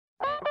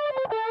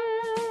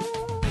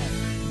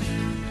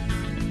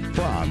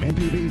from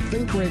MPB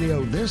Think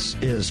Radio. This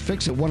is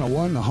Fix It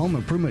 101, the home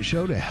improvement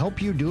show to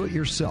help you do it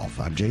yourself.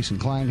 I'm Jason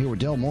Klein here with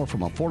Del Moore from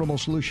Affordable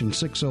Solutions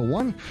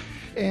 601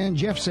 and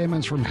Jeff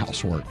Sammons from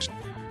Houseworks.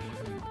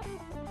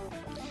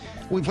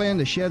 We plan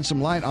to shed some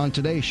light on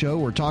today's show.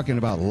 We're talking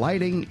about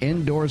lighting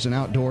indoors and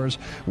outdoors.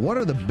 What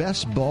are the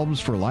best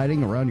bulbs for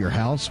lighting around your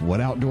house?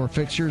 What outdoor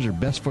fixtures are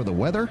best for the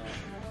weather?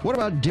 What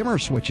about dimmer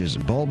switches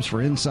and bulbs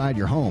for inside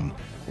your home?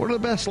 What are the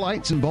best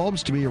lights and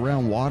bulbs to be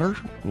around water,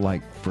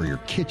 like for your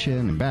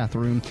kitchen and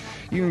bathroom?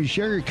 You can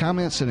share your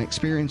comments and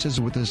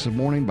experiences with us this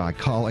morning by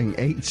calling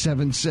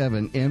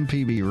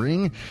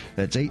 877-MPB-RING.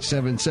 That's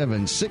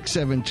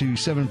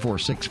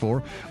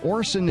 877-672-7464.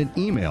 Or send an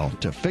email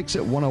to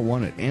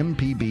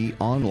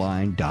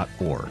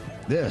fixit101@mpbonline.org.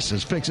 This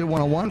is Fix It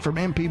 101 from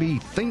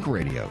MPB Think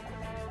Radio.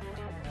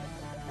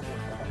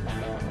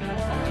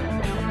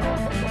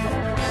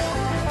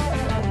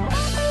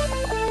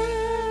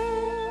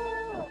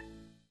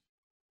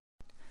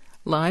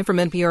 Live from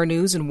NPR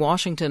News in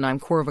Washington, I'm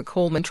Corva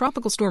Coleman.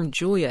 Tropical storm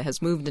Julia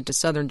has moved into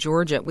southern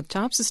Georgia with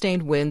top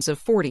sustained winds of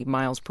 40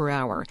 miles per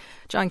hour.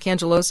 John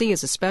Cangelosi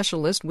is a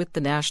specialist with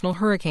the National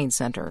Hurricane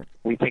Center.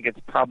 We think it's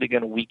probably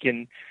going to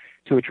weaken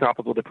to a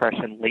tropical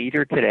depression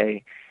later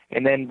today.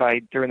 And then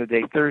during the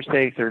day,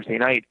 Thursday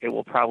night, it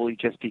will probably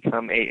just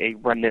become a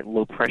remnant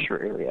low-pressure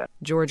area.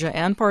 Georgia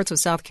and parts of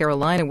South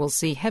Carolina will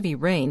see heavy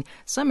rain.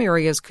 Some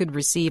areas could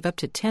receive up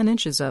to 10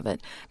 inches of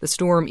it. The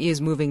storm is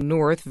moving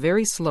north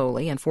very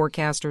slowly, and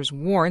forecasters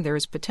warn there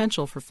is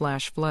potential for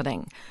flash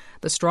flooding.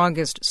 The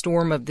strongest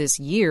storm of this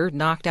year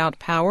knocked out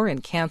power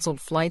and canceled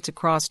flights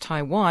across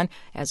Taiwan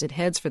as it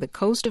heads for the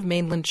coast of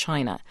mainland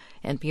China.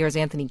 NPR's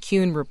Anthony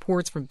Kuhn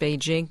reports from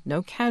Beijing.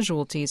 No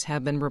casualties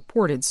have been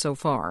reported so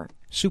far.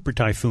 Super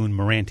Typhoon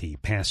Moranti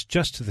passed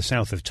just to the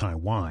south of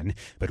Taiwan,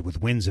 but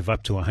with winds of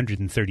up to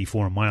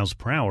 134 miles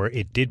per hour,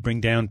 it did bring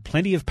down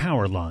plenty of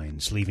power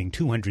lines, leaving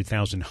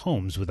 200,000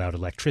 homes without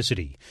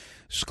electricity.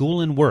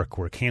 School and work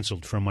were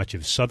canceled for much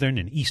of southern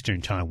and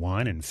eastern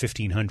Taiwan, and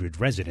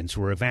 1,500 residents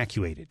were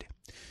evacuated.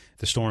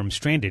 The storm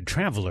stranded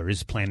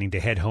travelers planning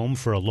to head home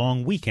for a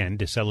long weekend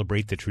to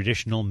celebrate the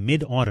traditional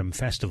Mid-Autumn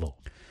Festival.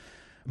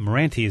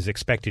 Moranti is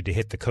expected to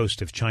hit the coast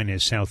of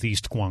China's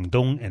southeast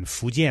Guangdong and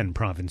Fujian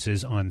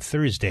provinces on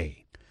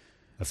Thursday.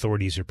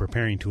 Authorities are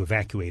preparing to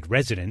evacuate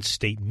residents.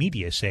 State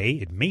media say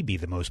it may be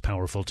the most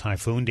powerful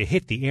typhoon to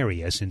hit the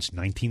area since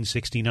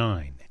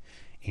 1969.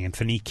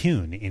 Anthony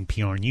Kuhn,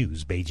 NPR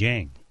News,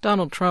 Beijing.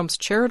 Donald Trump's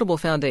charitable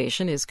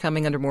foundation is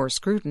coming under more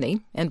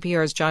scrutiny.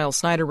 NPR's Giles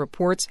Snyder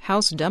reports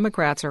House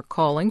Democrats are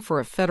calling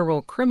for a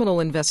federal criminal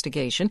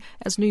investigation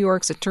as New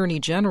York's Attorney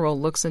General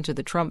looks into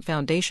the Trump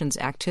Foundation's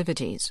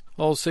activities.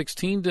 All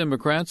 16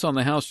 Democrats on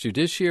the House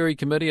Judiciary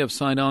Committee have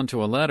signed on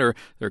to a letter.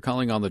 They're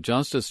calling on the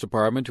Justice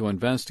Department to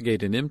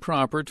investigate an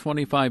improper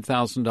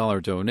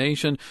 $25,000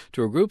 donation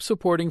to a group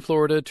supporting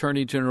Florida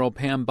Attorney General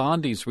Pam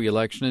Bondi's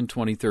reelection in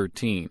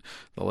 2013.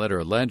 The letter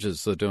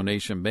alleges the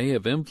donation may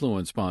have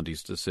influenced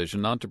Bondi's decision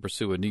not to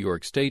pursue a New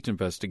York State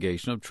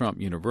investigation of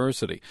Trump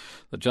University.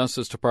 The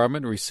Justice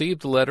Department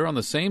received the letter on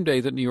the same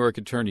day that New York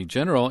Attorney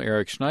General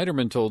Eric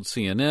Schneiderman told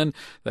CNN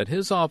that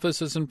his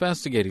office is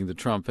investigating the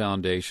Trump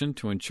Foundation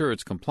to ensure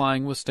it's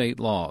complying with state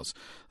laws.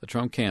 The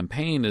Trump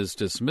campaign is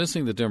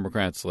dismissing the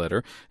Democrats'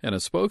 letter, and a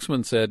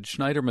spokesman said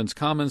Schneiderman's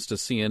comments to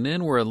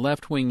CNN were a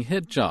left-wing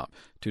hit job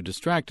to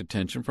distract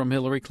attention from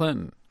Hillary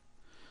Clinton.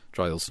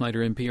 Giles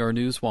Snyder, NPR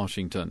News,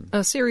 Washington.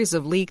 A series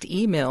of leaked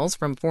emails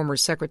from former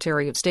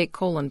Secretary of State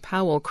Colin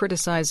Powell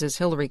criticizes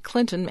Hillary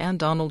Clinton and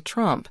Donald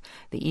Trump.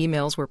 The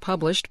emails were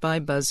published by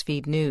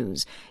BuzzFeed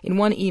News. In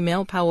one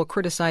email, Powell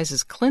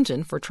criticizes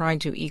Clinton for trying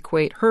to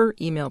equate her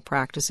email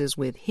practices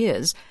with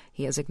his.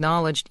 He has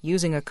acknowledged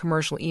using a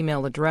commercial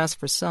email address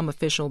for some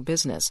official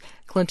business.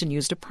 Clinton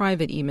used a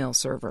private email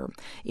server.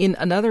 In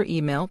another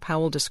email,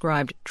 Powell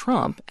described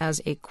Trump as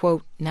a,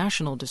 quote,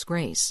 national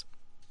disgrace.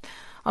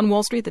 On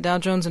Wall Street, the Dow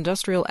Jones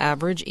Industrial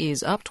Average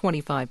is up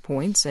 25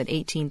 points at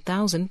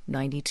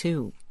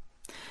 18,092.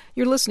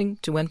 You're listening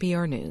to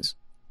NPR News.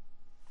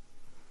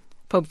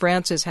 Pope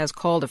Francis has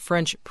called a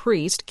French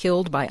priest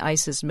killed by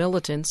ISIS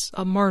militants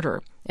a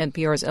martyr.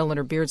 NPR's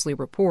Eleanor Beardsley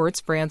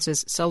reports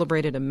Francis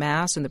celebrated a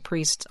Mass in the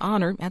priest's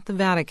honor at the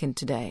Vatican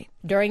today.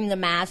 During the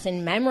Mass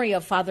in memory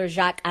of Father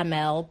Jacques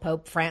Hamel,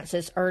 Pope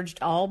Francis urged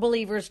all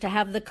believers to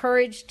have the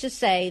courage to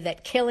say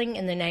that killing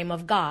in the name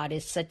of God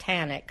is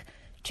satanic.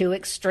 Two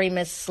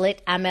extremists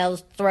slit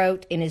Hamel's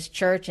throat in his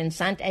church in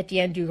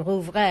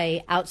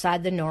Saint-Étienne-du-Rouvray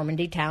outside the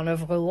Normandy town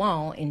of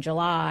Rouen in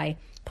July.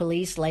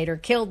 Police later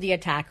killed the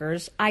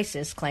attackers.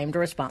 ISIS claimed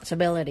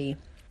responsibility.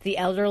 The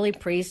elderly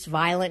priest's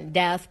violent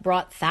death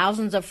brought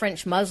thousands of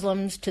French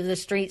Muslims to the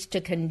streets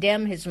to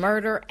condemn his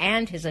murder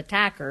and his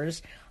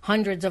attackers.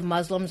 Hundreds of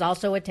Muslims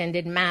also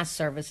attended Mass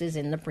services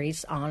in the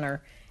priest's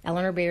honor.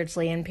 Eleanor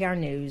Beardsley, NPR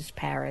News,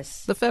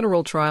 Paris. The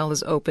federal trial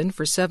is open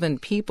for 7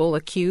 people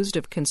accused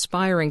of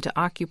conspiring to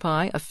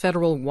occupy a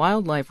federal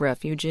wildlife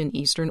refuge in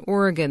eastern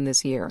Oregon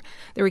this year.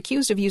 They're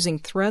accused of using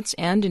threats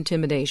and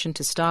intimidation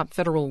to stop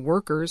federal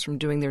workers from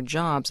doing their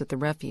jobs at the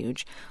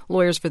refuge.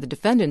 Lawyers for the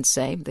defendants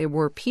say they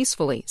were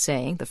peacefully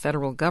saying the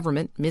federal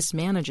government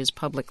mismanages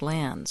public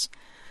lands.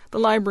 The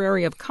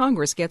Library of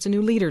Congress gets a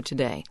new leader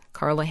today.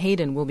 Carla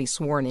Hayden will be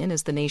sworn in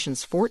as the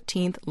nation's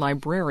 14th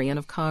Librarian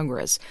of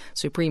Congress.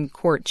 Supreme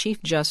Court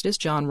Chief Justice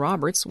John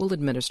Roberts will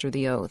administer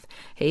the oath.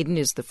 Hayden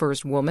is the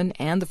first woman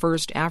and the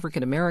first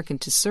African American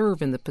to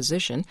serve in the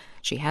position.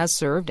 She has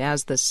served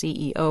as the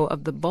CEO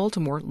of the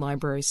Baltimore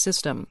Library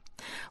System.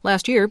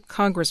 Last year,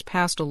 Congress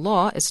passed a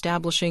law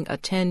establishing a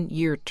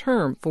 10-year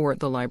term for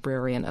the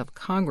Librarian of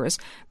Congress.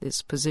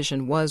 This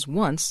position was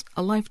once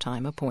a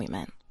lifetime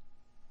appointment.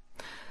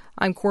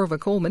 I'm Corva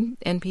Coleman,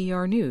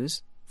 NPR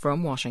News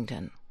from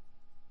Washington.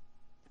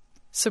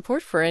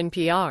 Support for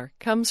NPR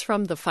comes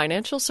from the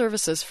financial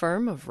services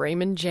firm of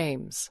Raymond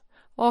James,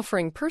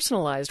 offering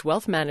personalized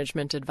wealth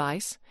management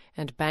advice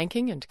and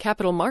banking and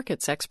capital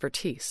markets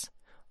expertise,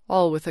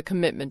 all with a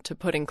commitment to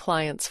putting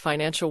clients'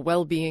 financial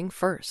well-being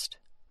first.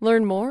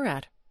 Learn more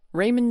at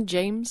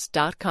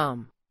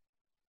raymondjames.com.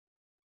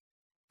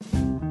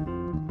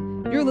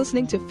 You're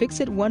listening to Fix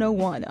It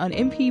 101 on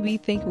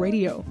MPB Think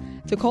Radio.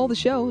 To call the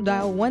show,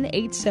 dial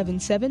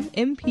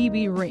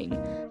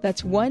 1-877-MPB-RING.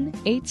 That's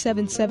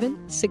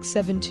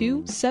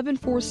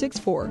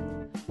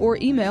 1-877-672-7464. Or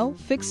email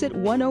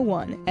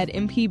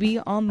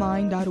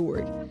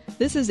fixit101@mpbonline.org.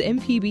 This is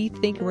MPB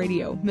Think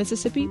Radio,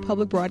 Mississippi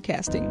Public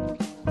Broadcasting.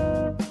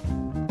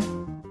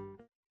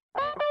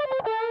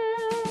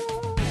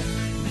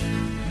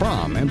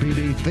 From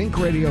MPB Think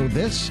Radio,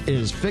 this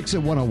is Fix It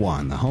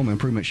 101, the home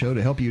improvement show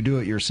to help you do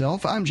it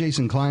yourself. I'm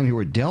Jason Klein here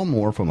with Del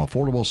Moore from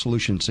Affordable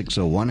Solutions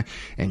 601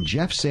 and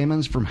Jeff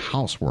Sammons from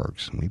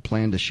Houseworks. We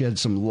plan to shed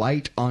some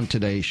light on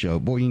today's show.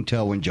 Boy, you can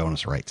tell when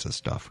Jonas writes this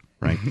stuff,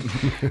 right?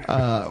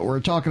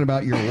 We're talking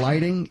about your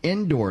lighting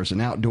indoors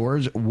and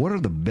outdoors. What are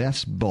the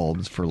best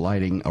bulbs for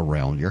lighting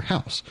around your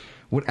house?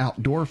 What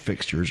outdoor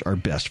fixtures are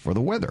best for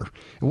the weather?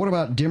 And what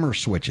about dimmer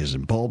switches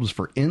and bulbs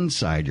for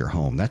inside your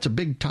home? That's a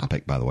big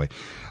topic, by the way.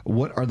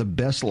 What are the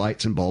best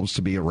lights and bulbs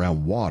to be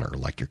around water,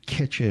 like your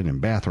kitchen and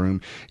bathroom?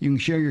 You can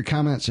share your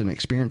comments and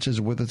experiences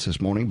with us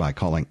this morning by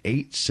calling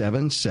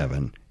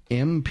 877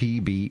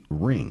 MPB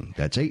Ring.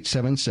 That's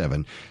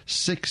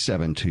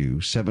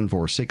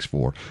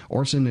 877-672-7464,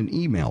 or send an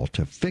email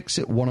to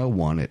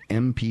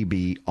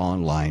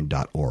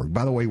fixit101@mpbonline.org.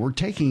 By the way,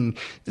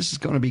 this is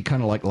going to be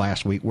kind of like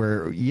last week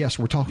where, yes,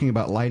 we're talking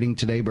about lighting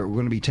today, but we're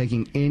going to be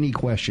taking any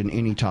question,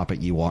 any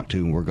topic you want to,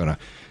 and we're going to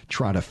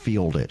try to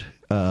field it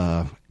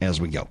as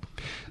we go.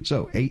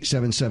 So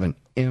 877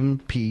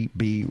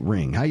 MPB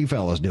Ring. How you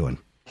fellas doing?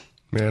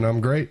 Man, I'm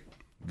great.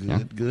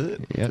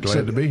 Good. Yeah,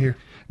 Glad to be here.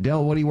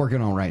 Del, what are you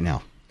working on right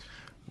now?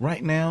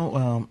 Right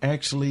now,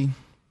 actually,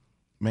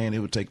 man, it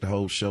would take the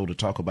whole show to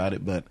talk about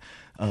it, but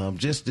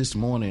just this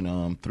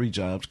morning, 3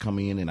 jobs come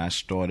in, and I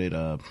started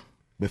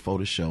before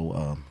the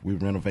show. We're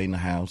renovating the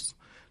house.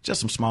 Just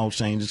some small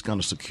changes,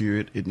 going to secure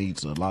it. It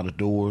needs a lot of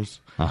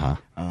doors.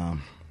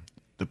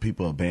 The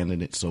people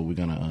abandoned it, so we're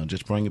going to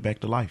just bring it back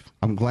to life.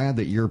 I'm glad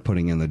that you're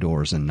putting in the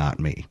doors and not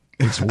me.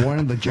 It's one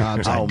of the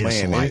jobs I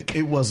dislike. Man,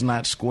 it was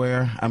not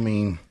square. I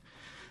mean,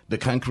 the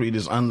concrete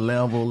is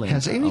unlevel.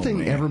 Has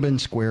anything ever been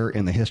square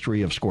in the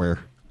history of square?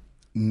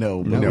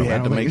 No, but we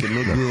had to make it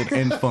look good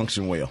and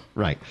function well.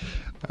 Right.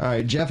 All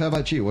right, Jeff, how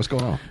about you? What's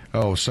going on?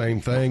 Oh, same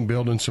thing,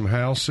 building some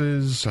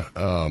houses.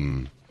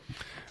 Of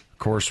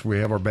course, we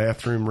have our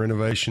bathroom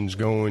renovations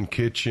going,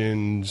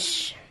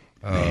 kitchens.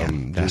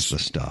 Man, that's the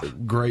stuff.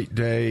 Great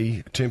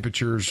day.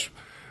 Temperatures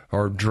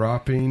are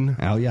dropping.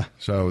 Oh, yeah.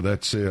 So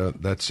that's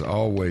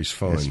always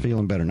fun. It's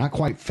feeling better. Not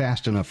quite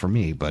fast enough for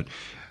me, but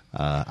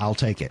I'll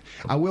take it.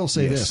 I will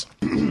say this.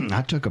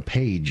 I took a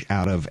page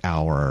out of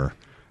our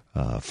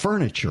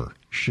furniture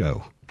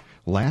show.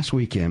 Last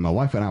weekend, my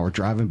wife and I were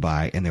driving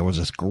by, and there was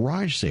this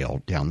garage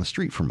sale down the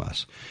street from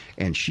us.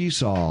 And she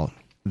saw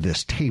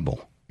this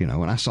table, and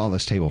I saw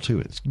this table, too.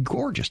 It's a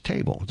gorgeous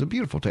table. It's a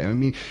beautiful table. I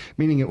mean,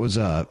 meaning it was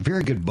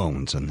very good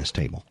bones on this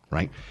table,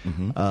 right?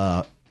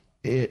 Mm-hmm.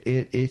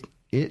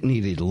 It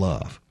needed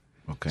love.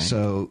 Okay.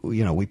 So,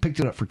 we picked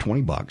it up for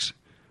 $20,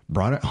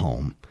 brought it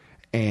home,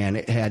 and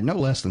it had no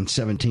less than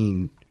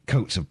 17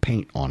 coats of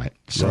paint on it.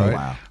 So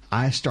right.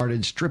 I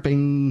started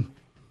stripping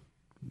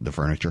the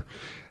furniture.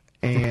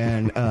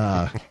 And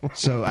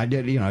so I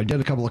did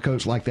a couple of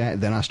coats like that.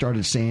 Then I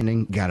started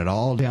sanding, got it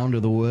all down to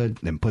the wood,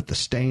 then put the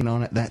stain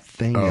on it. That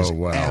thing is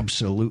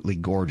absolutely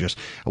gorgeous.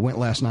 I went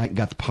last night and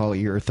got the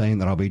polyurethane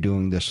that I'll be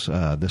doing this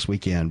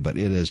weekend, but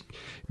it is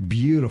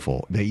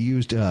beautiful. They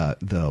used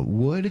the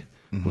wood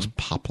was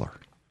poplar.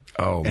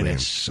 Oh, and man.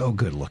 it's so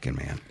good looking,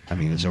 man. I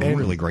mean, it's a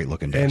really great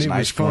looking desk. And it nice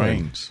was fun.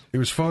 frames. It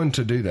was fun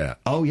to do that.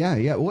 Oh,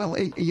 yeah. Well,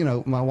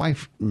 my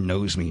wife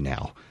knows me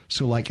now.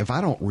 So, like, if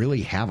I don't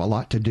really have a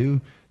lot to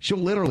do, she'll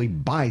literally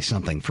buy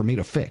something for me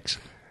to fix.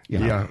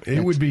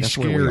 It would be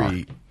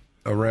scary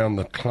around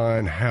the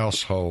Klein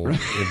household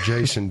if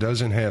Jason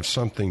doesn't have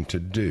something to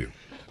do.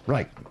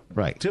 Right.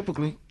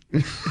 Typically.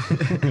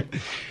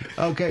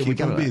 Okay, we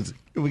got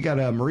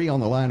Marie on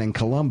the line in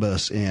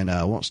Columbus and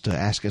wants to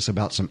ask us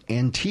about some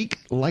antique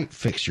light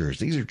fixtures.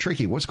 These are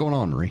tricky. What's going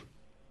on, Marie?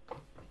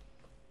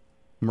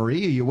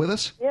 Marie, are you with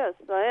us? Yes,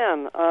 I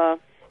am.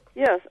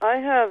 Yes, I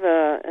have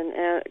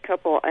a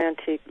couple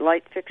antique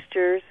light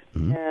fixtures,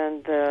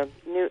 and the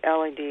new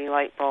LED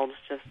light bulbs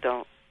just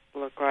don't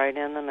look right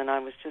in them, and I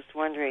was just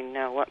wondering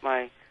now what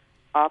my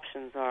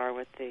options are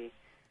with the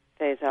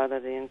phase out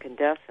of the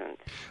incandescent.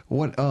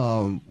 What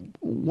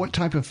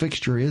type of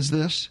fixture is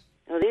this?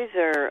 Well, these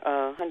are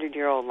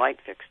 100-year-old light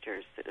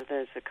fixtures.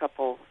 There's a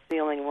couple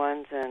ceiling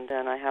ones, and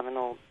then I have an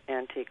old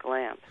antique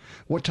lamp.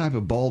 What type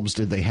of bulbs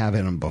did they have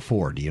in them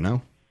before? Do you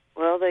know?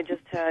 Well, they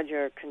just had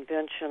your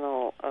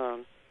conventional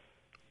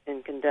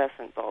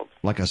incandescent bulbs.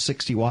 Like a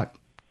 60-watt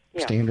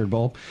standard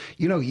bulb?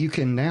 You know, you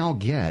can now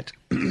get,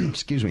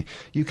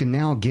 you can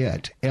now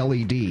get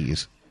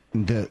LEDs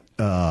that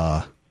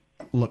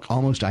look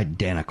almost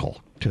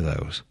identical to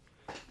those.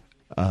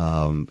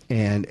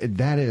 And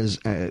that is,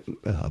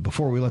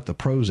 before we let the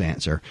pros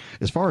answer,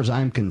 as far as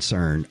I'm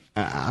concerned,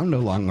 I'm no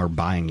longer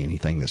buying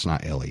anything that's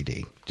not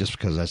LED, just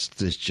because that's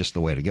just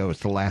the way to go.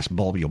 It's the last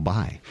bulb you'll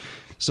buy.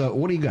 So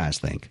what do you guys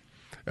think?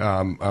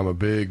 I'm a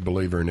big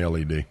believer in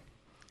LED.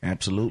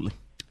 Absolutely.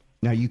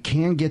 Now, you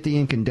can get the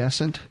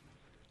incandescent.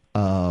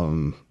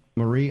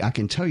 Marie, I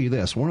can tell you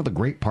this. One of the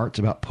great parts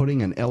about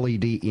putting an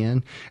LED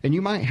in, and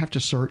you might have to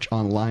search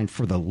online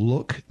for the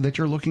look that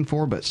you're looking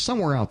for, but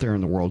somewhere out there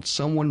in the world,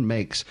 someone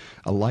makes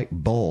a light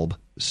bulb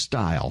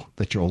style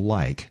that you'll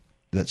like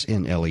that's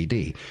in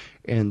LED.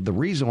 And the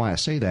reason why I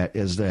say that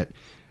is that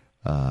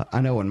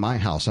I know in my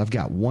house, I've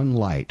got one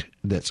light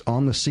that's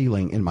on the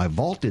ceiling in my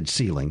vaulted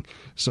ceiling.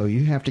 So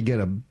you have to get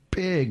a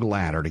big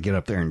ladder to get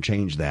up there and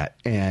change that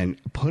and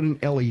put an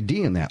LED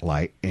in that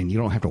light. And you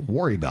don't have to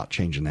worry about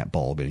changing that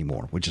bulb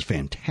anymore, which is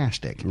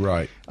fantastic.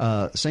 Right.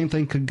 Same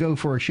thing could go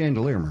for a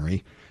chandelier,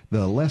 Marie.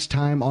 The less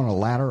time on a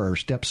ladder or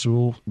step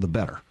stool, the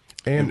better.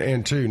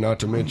 And too, not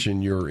to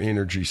mention your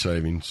energy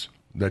savings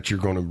that you're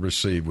going to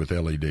receive with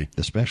LED.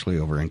 Especially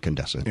over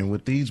incandescent. And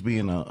with these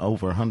being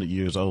over 100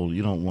 years old,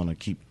 you don't want to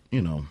keep,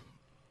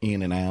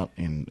 in and out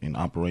and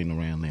operating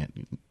around that.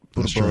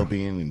 Put a bulb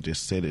in and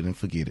just set it and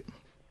forget it.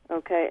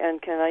 Okay, and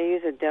can I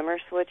use a dimmer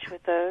switch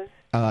with those?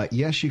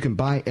 Yes, you can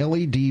buy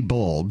LED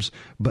bulbs,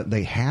 but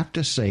they have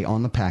to say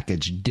on the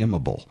package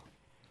dimmable.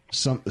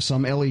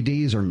 Some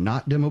LEDs are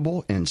not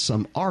dimmable, and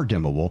some are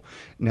dimmable.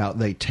 Now,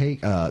 they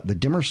take the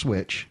dimmer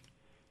switch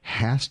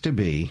has to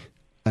be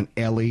an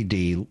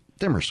LED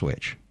dimmer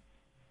switch.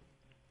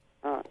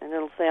 And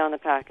it'll say on the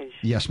package.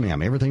 Yes,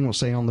 ma'am. Everything will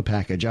say on the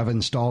package. I've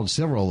installed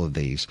several of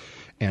these,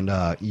 and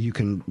you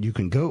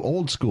can go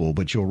old school,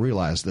 but you'll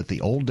realize that the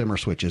old dimmer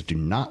switches do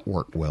not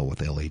work well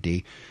with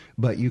LED.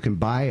 But you can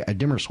buy a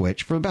dimmer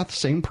switch for about the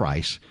same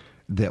price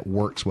that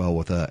works well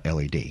with a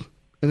LED,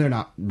 and they're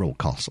not real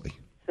costly.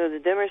 So the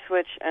dimmer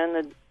switch and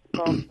the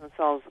bulbs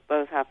themselves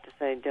both have to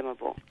say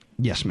dimmable.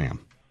 Yes, ma'am.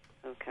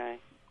 Okay.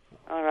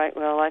 All right.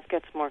 Well, life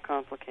gets more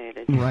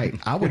complicated. Right.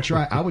 I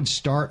would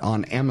start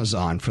on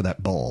Amazon for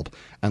that bulb,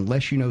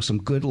 unless you know some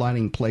good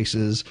lighting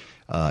places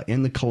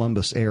in the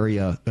Columbus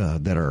area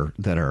that are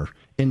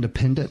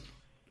independent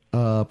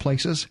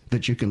places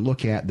that you can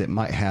look at that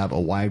might have a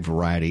wide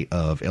variety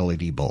of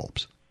LED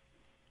bulbs.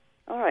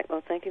 All right.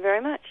 Well, thank you very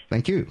much.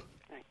 Thank you.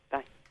 All right,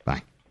 bye.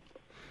 Bye.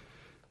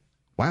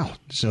 Wow.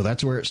 So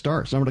that's where it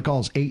starts. Number to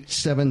call is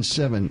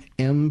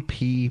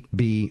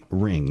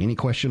 877-MPB-RING. Any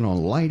question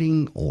on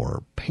lighting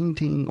or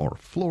painting or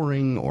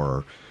flooring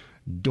or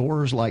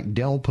doors like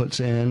Dell puts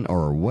in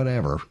or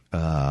whatever,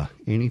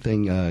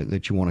 anything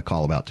that you want to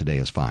call about today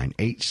is fine.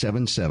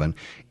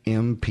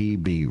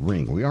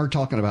 877-MPB-RING. We are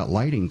talking about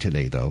lighting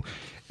today, though.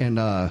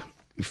 And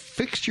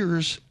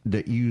fixtures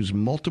that use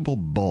multiple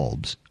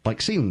bulbs,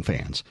 like ceiling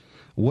fans.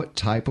 What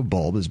type of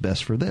bulb is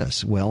best for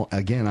this? Well,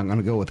 again, I'm going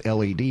to go with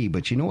LED,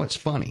 but you know what's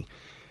funny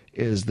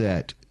is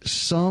that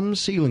some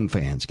ceiling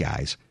fans,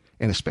 guys,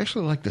 and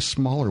especially like the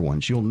smaller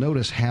ones, you'll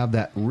notice have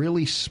that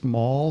really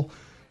small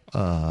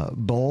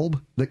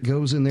bulb that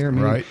goes in there. I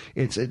mean, right.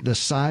 It's the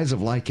size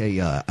of like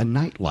a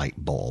nightlight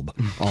bulb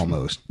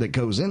almost that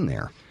goes in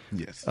there.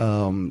 Yes.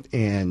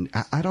 And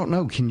I don't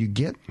know. Can you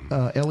get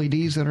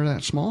LEDs that are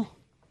that small?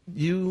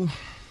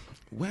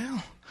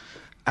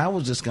 I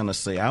was just going to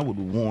say I would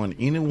warn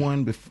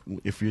anyone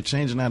if you're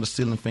changing out a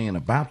ceiling fan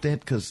about that,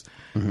 because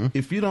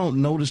if you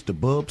don't notice the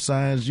bulb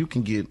size, you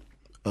can get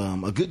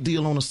a good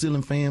deal on a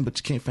ceiling fan, but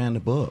you can't find the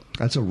bulb.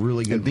 That's a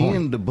really good point. And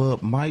then the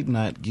bulb might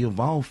not give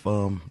off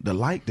the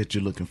light that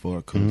you're looking for,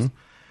 because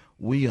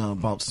we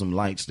bought some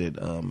lights that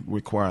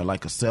require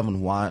like a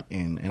 7-watt,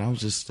 and I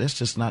was that's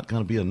just not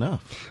going to be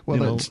enough.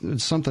 Well,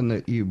 it's something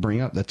that you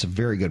bring up that's a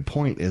very good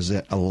point, is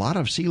that a lot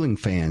of ceiling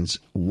fans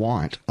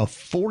want a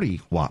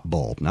 40-watt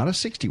bulb, not a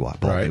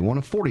 60-watt bulb. Right. They want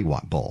a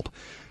 40-watt bulb.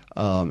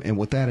 And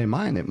with that in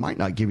mind, it might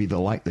not give you the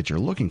light that you're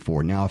looking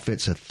for. Now, if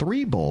it's a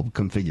 3-bulb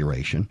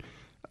configuration,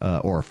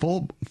 or a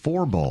full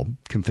 4-bulb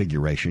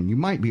configuration, you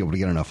might be able to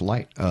get enough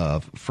light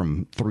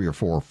from 3 or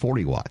 4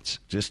 40 watts.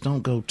 Just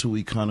don't go to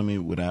economy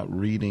without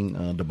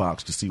reading the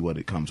box to see what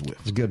it comes with.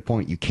 It's a good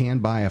point. You can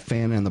buy a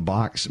fan in the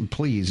box.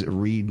 Please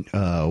read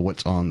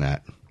what's on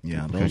that.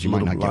 Yeah, because you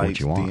might not get what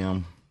you want.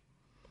 Dim.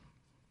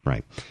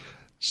 Right.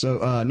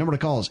 So number to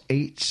call is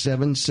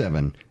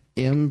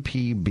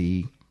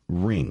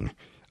 877-MPB-RING.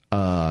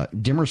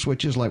 Dimmer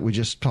switches, like we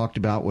just talked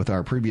about with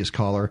our previous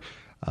caller,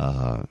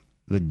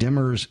 the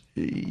dimmers,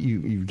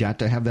 you've got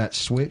to have that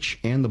switch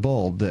and the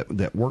bulb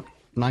that work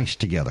nice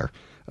together.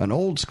 An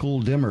old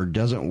school dimmer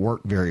doesn't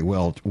work very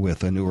well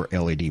with a newer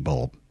LED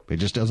bulb. It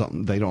just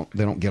doesn't. They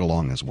don't get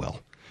along as well.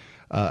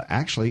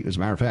 Actually, as a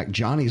matter of fact,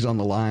 Johnny's on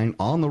the line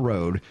on the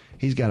road.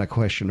 He's got a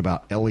question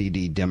about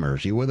LED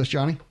dimmers. You with us,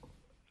 Johnny?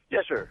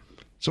 Yes, sir.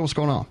 So what's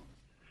going on?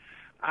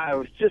 I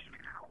was just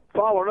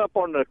following up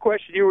on the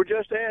question you were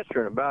just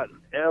answering about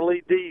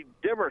LED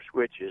dimmer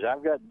switches.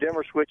 I've got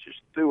dimmer switches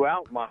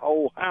throughout my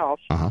whole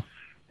house,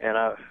 and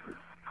I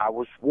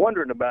was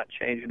wondering about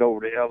changing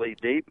over to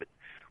LED, but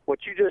what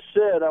you just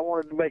said, I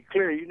wanted to make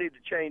clear, you need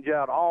to change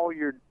out all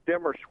your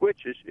dimmer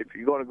switches if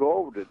you're going to go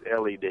over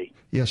to LED.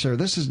 Yes, sir.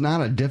 This is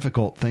not a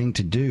difficult thing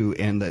to do,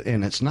 and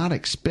it's not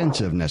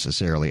expensive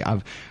necessarily.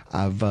 I've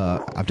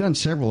done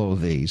several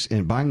of these,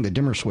 and buying the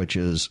dimmer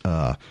switches. As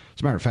a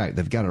matter of fact,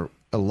 they've got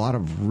a lot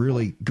of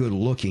really good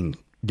looking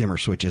dimmer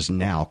switches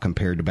now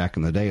compared to back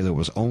in the day. There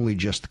was only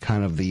just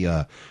kind of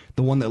the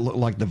one that looked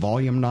like the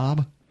volume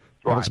knob.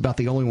 Right. That was about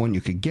the only one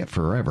you could get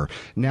forever.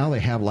 Now they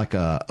have like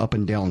a up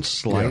and down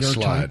slider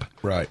type.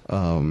 Right.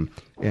 And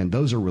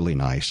those are really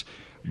nice.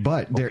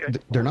 But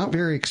they're not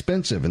very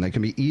expensive, and they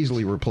can be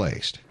easily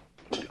replaced.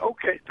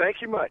 Okay.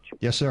 Thank you much.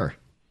 Yes, sir.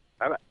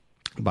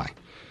 Bye-bye.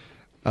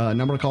 Bye.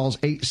 Number to call is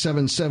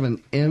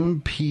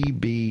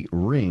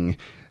 877-MPB-RING. A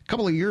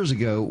couple of years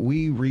ago,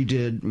 we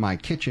redid my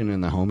kitchen in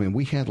the home, and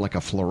we had like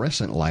a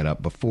fluorescent light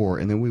up before,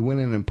 and then we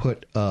went in and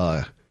put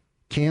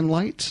can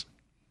lights.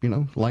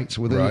 Lights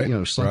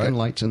within, sunken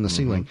lights in the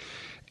ceiling.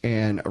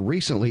 And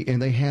recently, and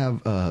they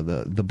have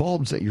the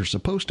bulbs that you're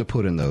supposed to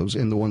put in those,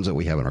 and the ones that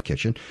we have in our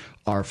kitchen,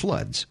 are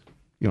floods.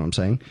 You know what I'm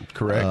saying?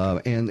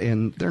 Correct.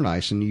 And they're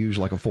nice, and you use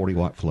like a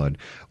 40-watt flood.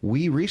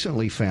 We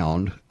recently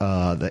found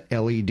the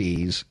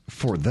LEDs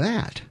for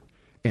that.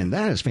 And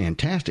that is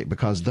fantastic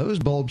because those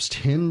bulbs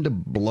tend to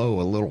blow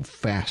a little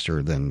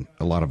faster than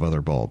a lot of other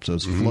bulbs.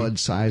 Those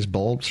flood-sized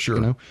bulbs,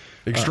 sure.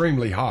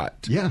 Extremely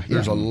hot. Yeah.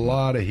 There's a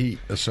lot of heat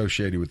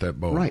associated with that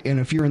bulb. Right, and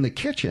if you're in the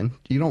kitchen,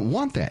 you don't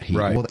want that heat.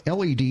 Right. Well, the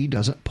LED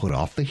doesn't put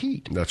off the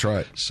heat. That's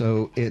right.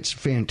 So it's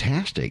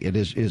fantastic.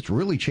 It's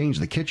really changed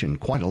the kitchen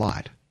quite a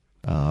lot.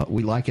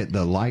 We like it.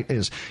 The light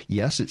is,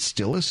 yes, it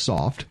still is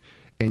soft,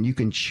 and you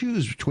can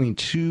choose between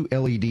 2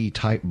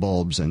 LED-type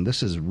bulbs, and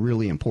this is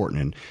really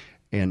important.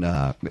 And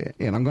I'm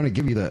going to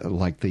give you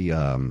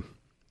the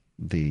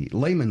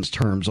layman's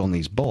terms on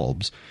these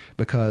bulbs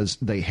because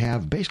they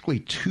have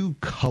basically 2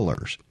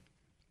 colors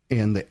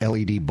in the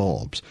LED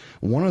bulbs.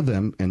 One of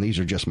them, and these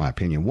are just my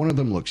opinion, one of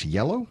them looks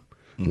yellow,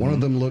 one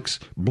of them looks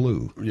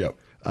blue. Yep.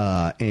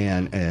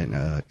 And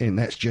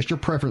that's just your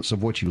preference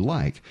of what you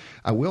like.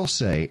 I will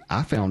say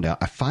I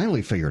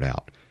finally figured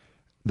out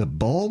the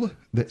bulb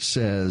that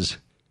says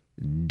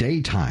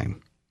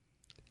daytime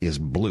is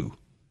blue.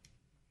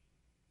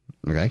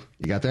 Okay,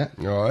 you got that?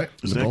 All right.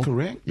 Is that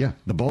correct? Yeah.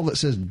 The bulb that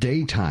says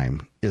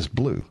daytime is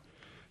blue.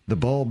 The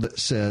bulb that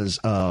says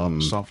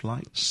soft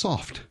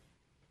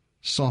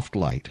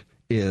light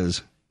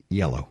is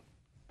yellow.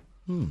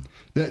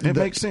 That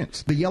makes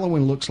sense. The yellow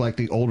one looks like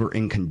the older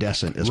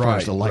incandescent as far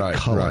as the light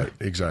color. Right,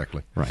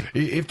 exactly. Right.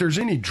 If there's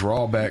any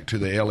drawback to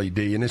the LED,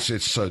 and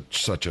it's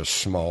such a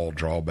small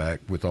drawback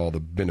with all the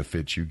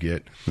benefits you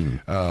get,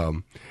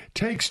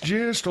 takes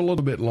just a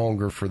little bit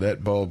longer for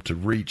that bulb to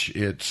reach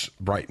its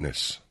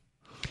brightness.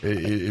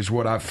 Is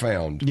what I've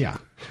found. Yeah.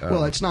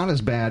 Well, it's not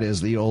as bad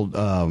as the old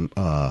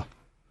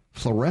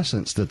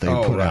fluorescents that they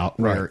put out,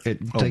 where it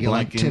takes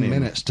like 10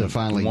 minutes to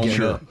finally get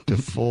it to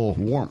full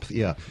warmth.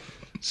 Yeah.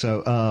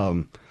 So,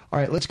 all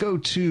right, let's go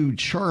to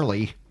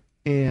Charlie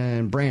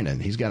and Brandon.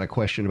 He's got a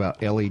question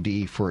about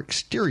LED for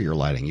exterior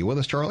lighting. You with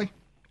us, Charlie?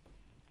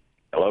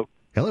 Hello.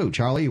 Hello,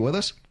 Charlie. You with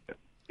us?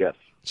 Yes.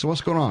 So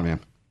what's going on, man?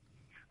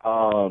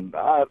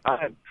 I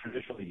have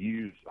traditionally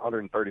used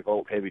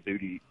 130-volt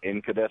heavy-duty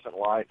incandescent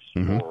lights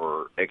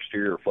for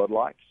exterior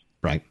floodlights.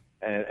 Right.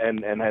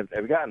 And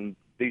have gotten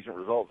decent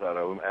results out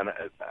of them. And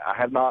I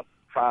have not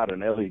tried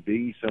an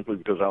LED simply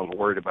because I was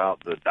worried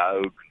about the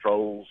diode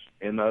controls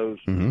in those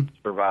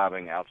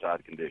surviving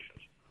outside conditions.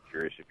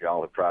 Curious if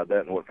y'all have tried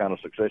that and what kind of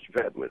success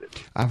you've had with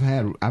it.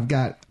 I've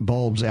got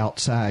bulbs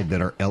outside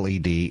that are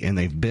LED, and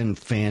they've been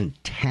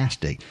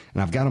fantastic.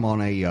 And I've got them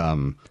on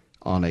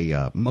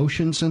a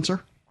motion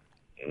sensor.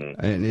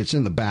 And it's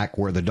in the back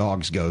where the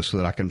dogs go so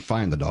that I can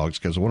find the dogs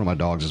because one of my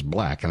dogs is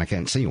black and I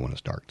can't see when it's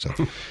dark. So,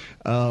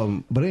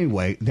 but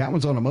anyway, that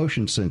one's on a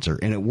motion sensor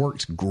and it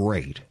works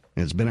great.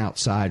 And it's been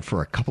outside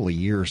for a couple of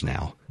years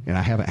now and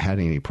I haven't had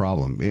any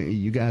problem.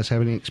 You guys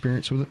have any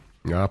experience with it?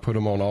 I put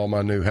them on all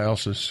my new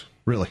houses.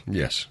 Really?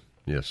 Yes.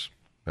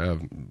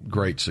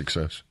 great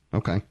success.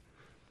 Okay.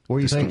 What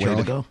do you think,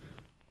 Charlie? Go.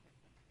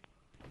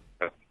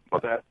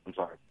 What's that? I'm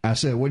sorry. I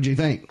said, what did you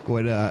think?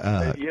 What?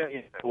 Yeah.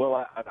 Well,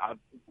 I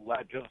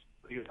just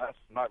that's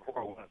not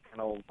before I went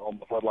on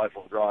the floodlights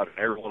on Drive, and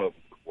every one of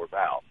them was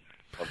out.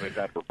 I think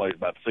I replaced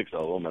about 6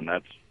 of them, and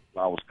I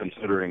was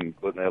considering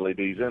putting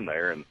LEDs in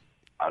there, and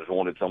I just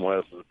wanted someone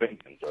else's opinion.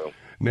 So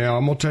now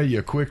I'm gonna tell you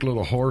a quick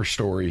little horror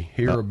story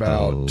here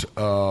about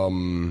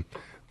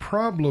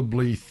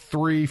probably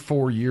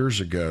 3-4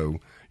 years ago.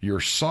 Your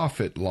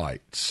soffit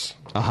lights.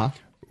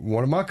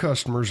 One of my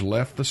customers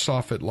left the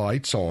soffit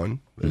lights on.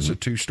 It's a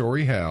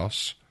 2-story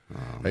house.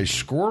 A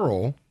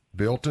squirrel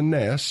built a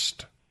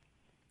nest.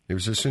 It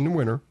was just in the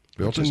winter.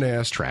 Built a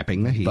nest,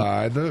 trapping the heat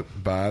by the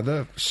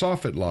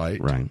soffit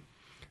light. Right.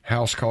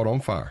 House caught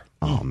on fire.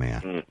 Oh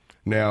man!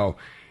 Now,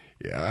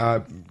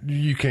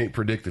 you can't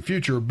predict the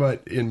future,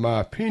 but in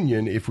my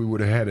opinion, if we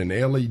would have had an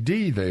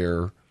LED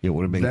there, it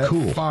would have been that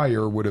cool.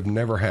 Fire would have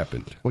never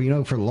happened.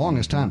 Well, for the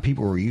longest time,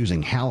 people were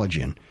using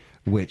halogen,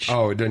 which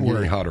it doesn't get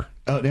any hotter.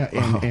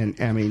 And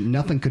I mean,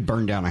 nothing could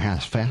burn down a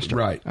house faster.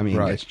 Right. I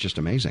mean, it's just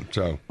amazing.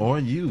 So, or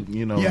if you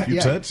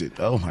touch it,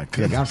 oh my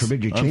goodness! God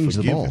forbid you change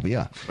the bulb.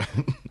 Yeah.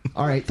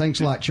 All right. Thanks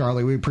a lot,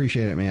 Charlie. We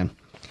appreciate it, man.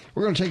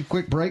 We're going to take a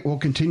quick break. We'll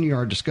continue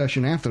our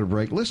discussion after the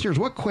break. Listeners,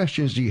 what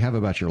questions do you have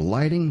about your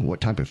lighting?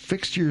 What type of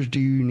fixtures do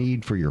you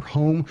need for your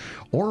home?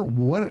 Or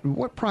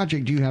what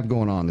project do you have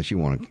going on that you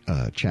want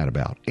to chat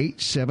about?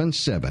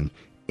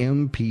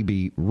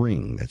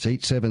 877-MPB-RING. That's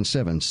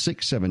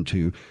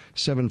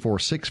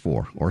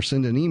 877-672-7464. Or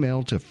send an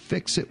email to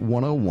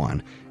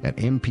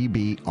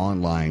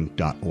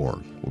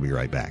fixit101@mpbonline.org. We'll be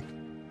right back.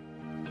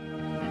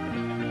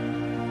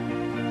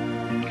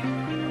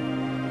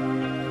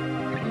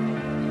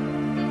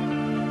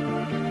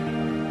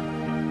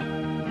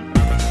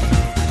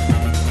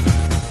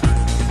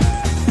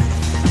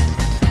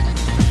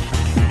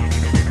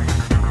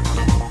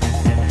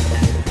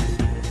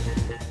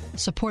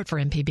 Support for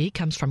MPB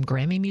comes from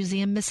Grammy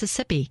Museum,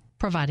 Mississippi,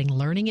 providing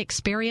learning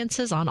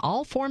experiences on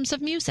all forms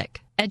of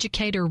music.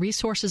 Educator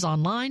resources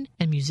online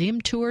and museum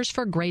tours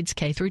for grades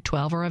K through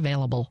 12 are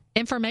available.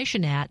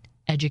 Information at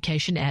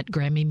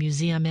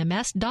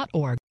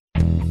education@grammymuseumms.org.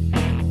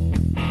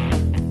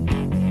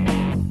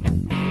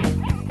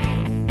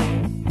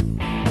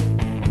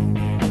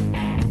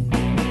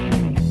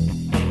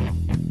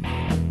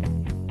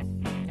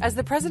 As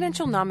the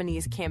presidential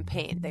nominees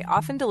campaign, they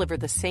often deliver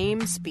the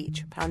same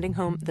speech, pounding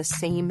home the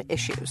same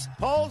issues.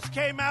 Polls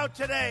came out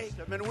today,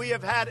 and we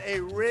have had a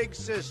rigged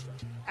system,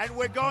 and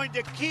we're going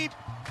to keep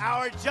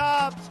our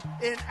jobs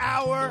in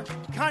our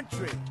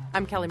country.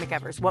 I'm Kelly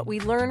McEvers. What we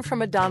learn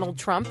from a Donald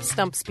Trump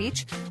stump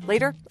speech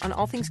later on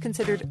All Things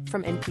Considered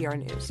from NPR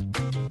News.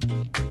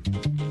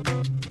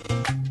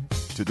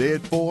 Today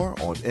at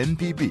 4 on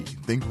NPB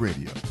Think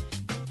Radio.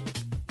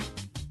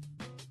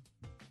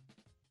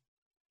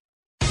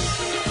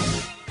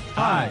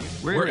 Hi,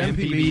 we're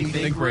MPB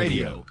Think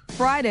Radio.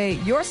 Friday,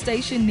 your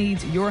station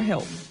needs your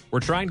help.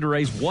 We're trying to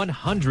raise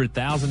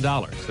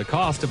 $100,000, the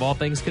cost of All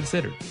Things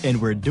Considered. And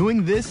we're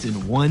doing this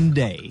in one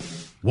day.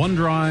 One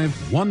drive,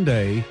 one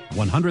day,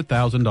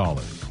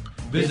 $100,000.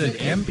 Visit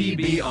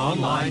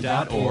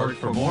mpbonline.org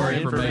for more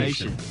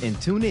information.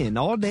 And tune in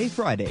all day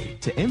Friday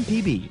to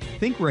MPB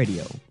Think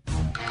Radio.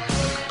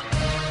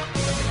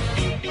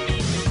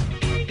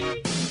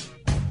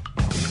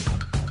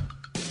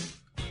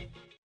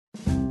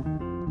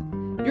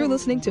 You're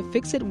listening to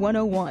Fix It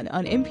 101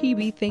 on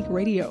MPB Think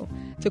Radio.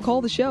 To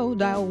call the show,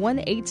 dial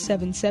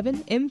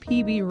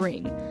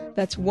 1-877-MPB-RING.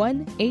 That's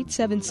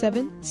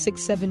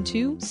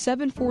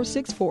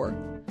 1-877-672-7464.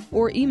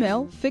 Or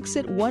email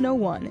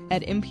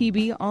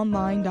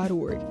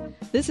fixit101@mpbonline.org.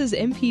 This is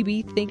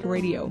MPB Think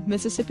Radio,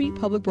 Mississippi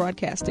Public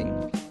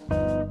Broadcasting.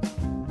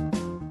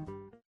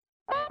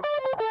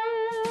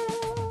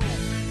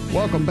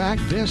 Welcome back.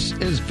 This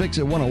is Fix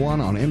It 101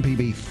 on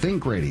MPB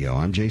Think Radio.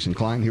 I'm Jason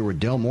Klein here with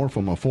Del Moore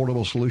from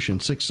Affordable Solution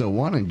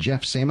 601 and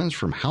Jeff Sammons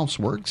from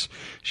Houseworks.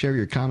 Share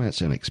your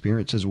comments and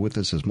experiences with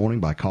us this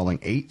morning by calling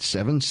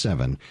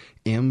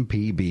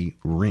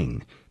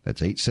 877-MPB-RING.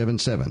 That's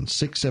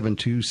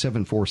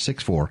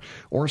 877-672-7464.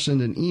 Or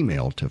send an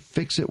email to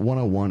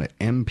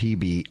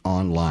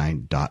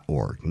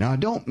fixit101@mpbonline.org. Now, I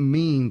don't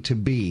mean to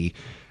be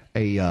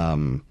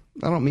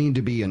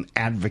an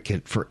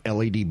advocate for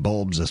LED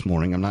bulbs this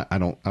morning. I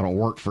don't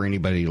work for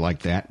anybody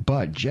like that.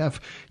 But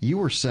Jeff, you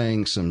were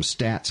saying some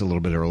stats a little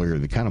bit earlier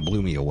that kind of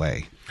blew me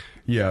away.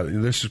 Yeah,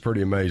 this is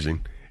pretty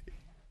amazing.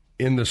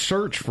 In the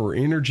search for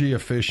energy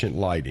efficient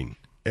lighting,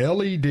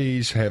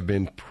 LEDs have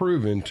been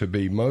proven to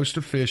be most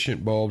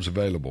efficient bulbs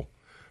available.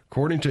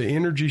 According to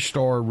Energy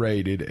Star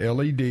rated,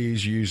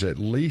 LEDs use at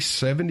least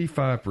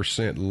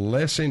 75%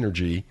 less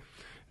energy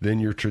than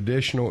your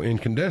traditional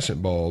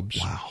incandescent bulbs.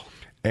 Wow.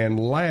 And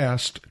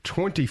last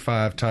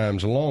 25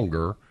 times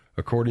longer,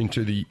 according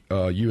to the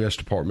U.S.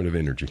 Department of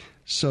Energy.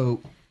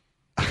 So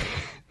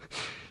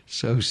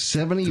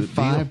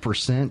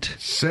 75%?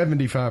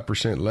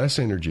 75% less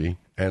energy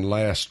and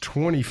last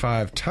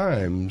 25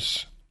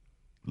 times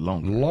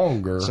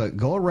longer. So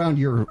go around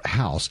your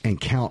house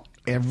and count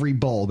every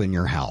bulb in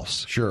your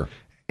house. Sure.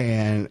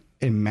 And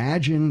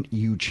imagine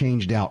you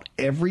changed out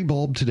every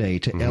bulb today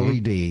to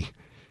LED.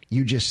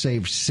 You just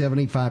saved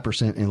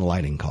 75% in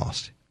lighting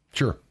cost.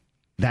 Sure.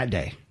 That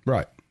day.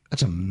 Right.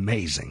 That's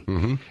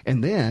amazing.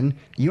 And then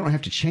you don't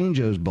have to change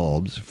those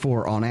bulbs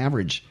for, on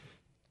average,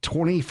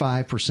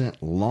 25%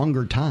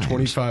 longer time.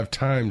 25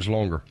 times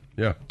longer.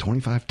 Yeah.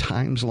 25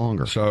 times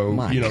longer. So,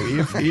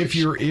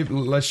 if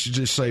let's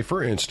just say,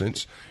 for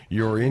instance,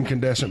 your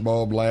incandescent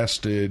bulb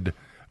lasted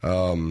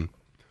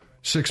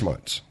 6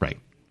 months. Right.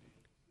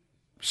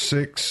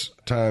 6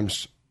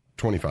 times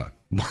 25.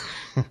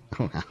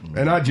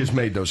 And I just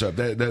made those up.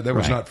 That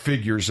was not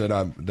figures that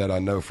I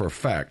know for a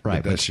fact.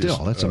 Right, but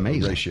still, that's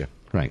amazing. Ratio.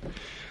 Right.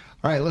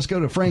 All right, let's go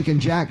to Frank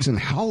and Jackson.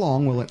 How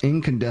long will an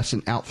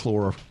incandescent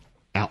outdoor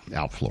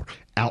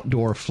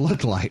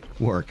floodlight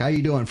work? How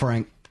you doing,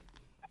 Frank?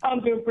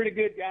 I'm doing pretty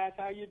good, guys.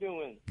 How you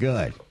doing?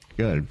 Good.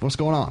 What's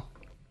going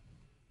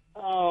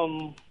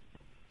on?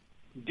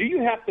 Do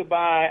you have to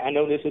buy, I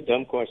know this is a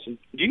dumb question,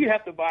 do you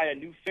have to buy a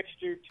new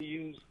fixture to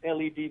use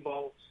LED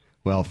bulbs?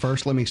 Well,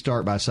 first let me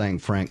start by saying,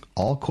 Frank,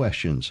 all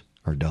questions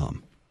are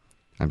dumb.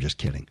 I'm just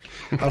kidding.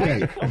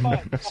 Okay.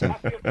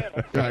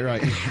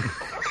 Right.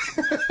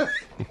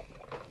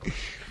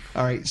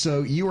 All right,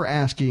 so you were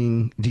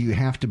asking, do you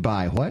have to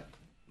buy what?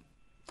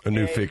 A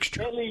new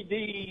fixture.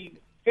 LED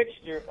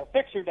fixture, a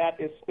fixture that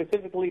is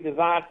specifically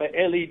designed for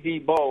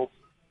LED bulbs,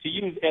 to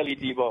use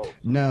LED bulbs.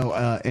 No,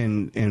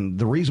 and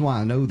the reason why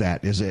I know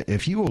that is that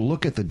if you will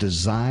look at the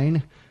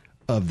design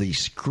of the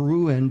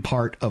screw-in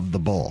part of the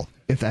bulb,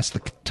 if that's the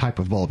type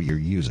of bulb you're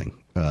using,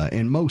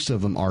 and most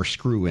of them are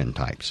screw-in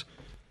types,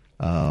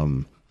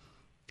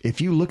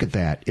 if you look at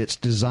that, it's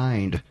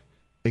designed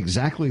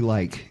exactly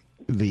like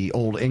the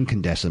old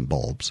incandescent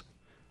bulbs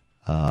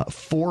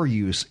for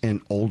use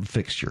in old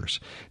fixtures.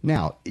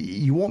 Now,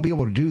 you won't be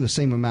able to do the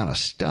same amount of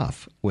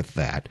stuff with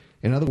that.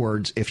 In other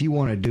words, if you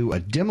want to do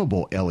a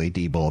dimmable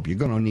LED bulb, you're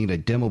going to need a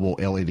dimmable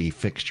LED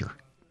fixture.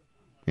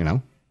 You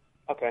know?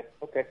 Okay.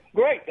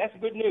 Great. That's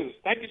good news.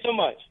 Thank you so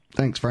much.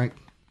 Thanks, Frank.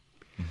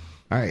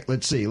 All right,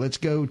 let's see. Let's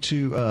go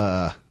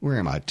to, where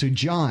am I? To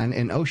John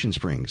in Ocean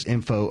Springs.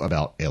 Info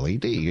about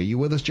LED. Are you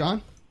with us,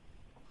 John?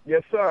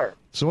 Yes, sir.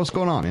 So what's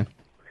going on, man?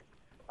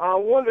 I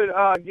wanted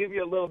to give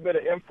you a little bit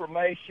of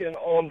information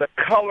on the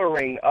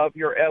coloring of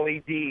your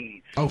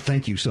LEDs. Oh,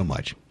 thank you so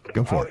much.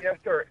 Go for it. Yes,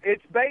 sir.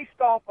 It's based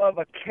off of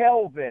a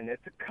Kelvin.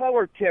 It's a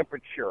color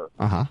temperature.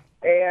 Uh-huh.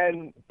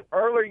 And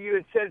earlier you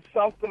had said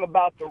something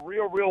about the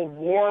real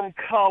warm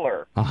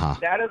color. Uh-huh.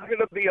 That is going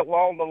to be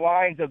along the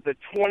lines of the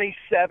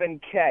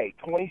 27K,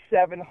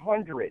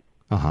 2700.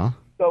 Uh-huh.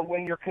 So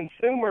when your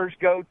consumers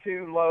go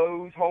to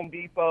Lowe's, Home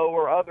Depot,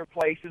 or other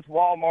places,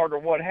 Walmart or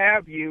what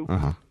have you,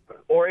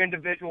 or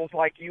individuals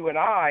like you and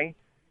I,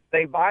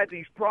 they buy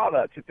these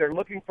products. If they're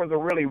looking for the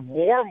really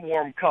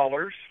warm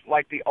colors,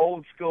 like the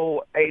old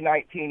school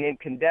A19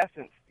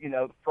 incandescents,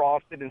 the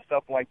frosted and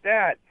stuff like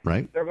that,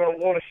 right, they're going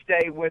to want to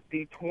stay with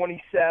the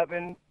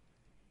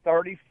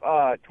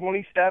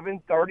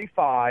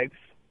 2735s.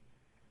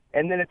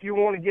 And then if you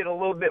want to get a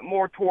little bit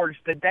more towards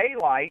the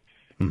daylights,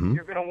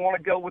 you're going to want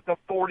to go with the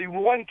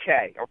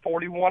 41K or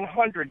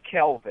 4100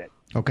 Kelvin.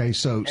 Okay,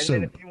 so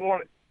then if you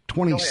want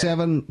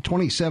 27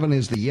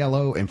 is the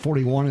yellow and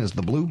 41 is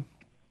the blue?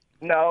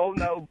 No,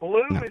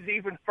 blue is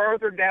even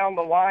further down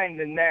the line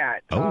than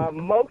that. Oh.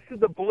 Most of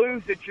the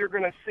blues that you're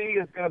going to see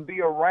is going to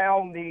be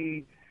around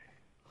it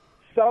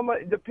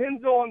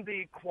depends on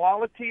the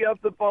quality of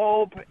the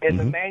bulb and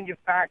the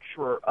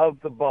manufacturer of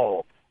the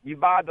bulb. You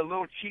buy the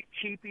little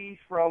cheapies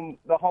from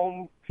the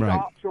home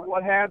shops or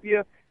what have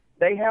you,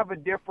 they have a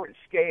different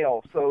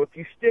scale. So if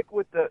you stick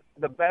with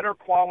the better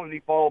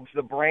quality bulbs,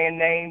 the brand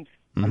names,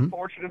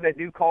 unfortunately, they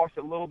do cost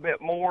a little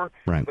bit more,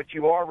 but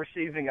you are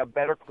receiving a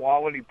better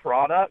quality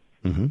product.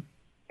 And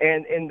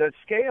the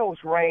scales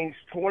range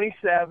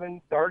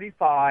 27,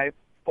 35,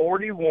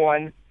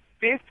 41,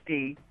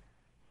 50,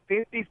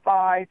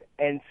 55,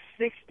 and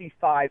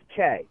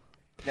 65K.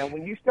 Now,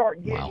 when you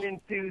start getting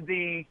into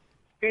the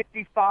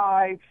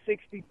 55,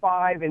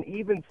 65, and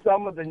even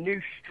some of the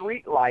new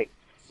street lights,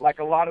 like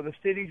a lot of the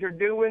cities are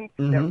doing,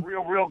 that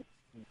real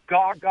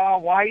gaga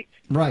white.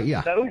 Right,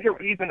 yeah. Those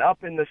are even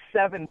up in the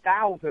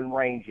 7,000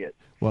 ranges.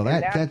 Well,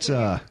 that's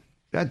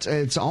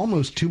it's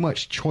almost too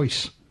much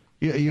choice.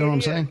 You know what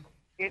I'm saying?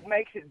 It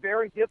makes it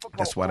very difficult.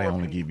 That's why they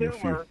only give you a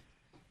few.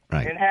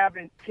 Right. And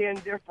having 10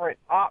 different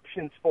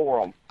options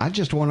for them. I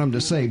just want them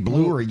to say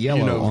blue or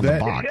yellow on the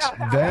box.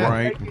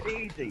 Make it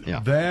easy.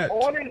 Yeah.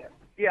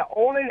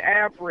 On an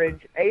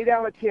average, 8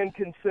 out of 10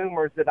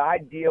 consumers that I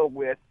deal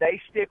with, they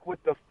stick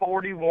with the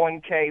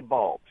 41K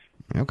bulbs.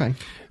 Okay.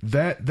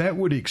 That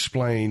would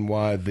explain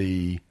why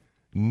the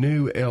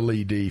new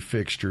LED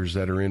fixtures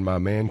that are in my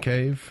man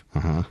cave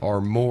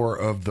are more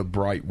of the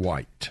bright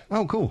white.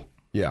 Oh, cool.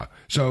 Yeah.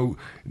 So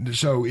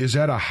is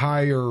that a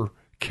higher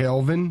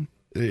Kelvin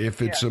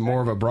if it's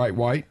more of a bright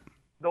white?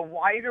 The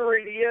whiter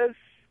it is,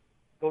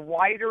 the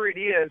whiter it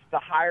is, the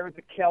higher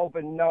the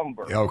Kelvin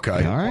number.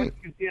 Okay. All right. Once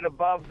you get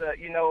above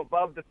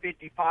the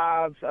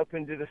 55s up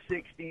into the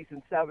 60s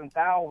and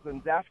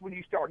 7000s, that's when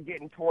you start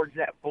getting towards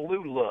that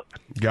blue look.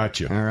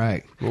 Gotcha. All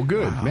right. Well,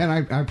 good. Man,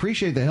 I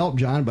appreciate the help,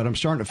 John, but I'm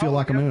starting to feel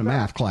like I'm in a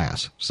math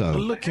class. So A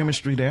little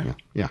chemistry there.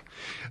 Yeah.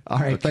 All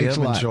right. The Thanks a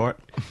Kelvin lot. chart.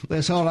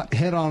 Let's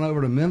head on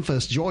over to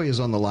Memphis. Joy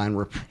is on the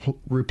line,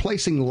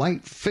 replacing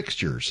light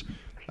fixtures.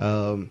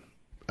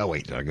 Oh,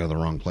 wait, did I go to the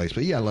wrong place?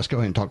 But yeah, let's go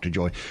ahead and talk to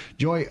Joy.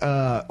 Joy,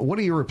 what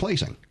are you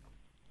replacing?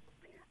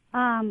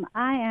 I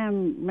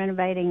am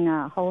renovating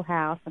a whole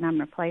house, and I'm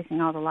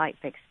replacing all the light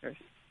fixtures.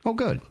 Oh,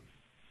 good.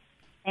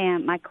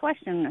 And my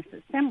question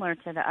is similar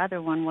to the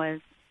other one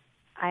was,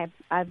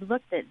 I've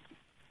looked at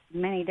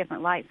many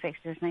different light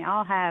fixtures, and they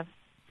all have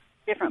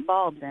different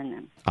bulbs in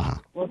them. Uh-huh.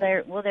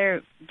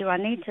 Do I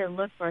need to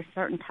look for a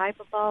certain type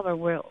of bulb, or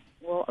will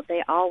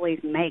they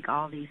always make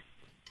all these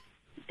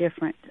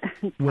different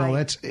well,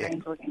 that's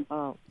strange-looking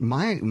bulbs?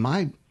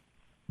 My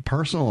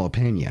personal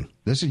opinion.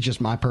 This is just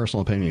my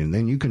personal opinion.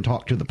 Then you can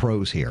talk to the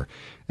pros here.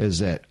 Is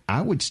that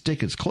I would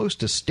stick as close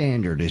to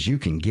standard as you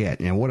can get,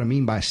 and what I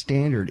mean by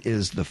standard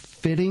is the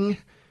fitting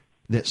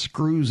that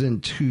screws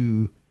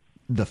into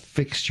the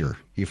fixture.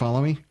 You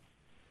follow me?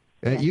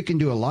 You can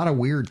do a lot of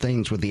weird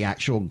things with the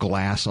actual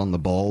glass on the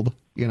bulb,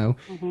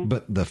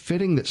 but the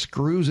fitting that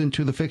screws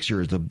into the fixture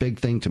is the big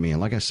thing to me.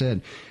 And like I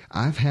said,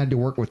 I've had to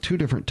work with two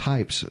different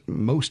types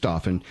most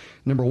often.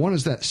 Number one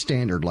is that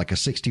standard, like a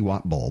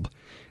 60-watt bulb.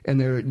 And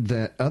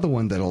that other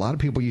one that a lot of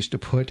people used to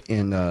put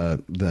in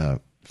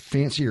the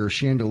fancier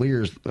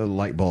chandeliers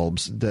light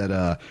bulbs that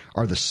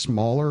are the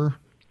smaller.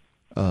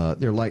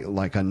 They're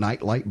like a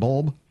night light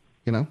bulb,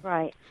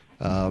 Right.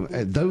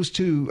 Those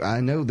two,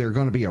 I know they're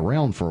going to be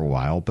around for a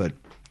while, but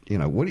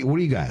what do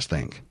you guys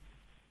think?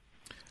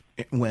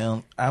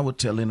 Well, I would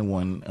tell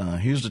anyone,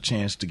 here's the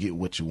chance to get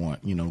what you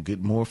want.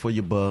 Get more for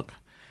your buck,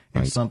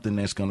 and something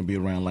that's going to be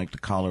around, like the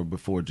caller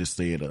before just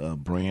said, a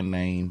brand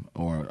name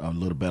or a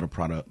little better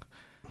product.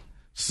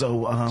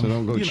 So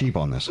don't go cheap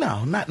on this.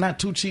 No, not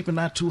too cheap and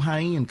not too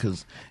high end,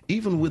 because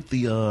even with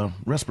the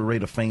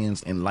respirator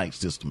fans and light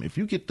system, if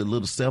you get the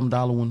little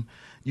 $7 one,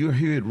 you'll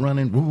hear it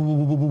running, woo,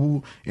 woo, woo, woo,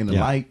 woo, and the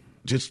light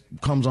just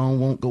comes on,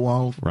 won't go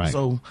off. Right.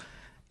 So,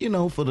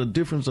 for the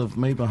difference of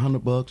maybe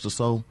 $100 or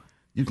so,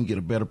 you can get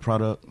a better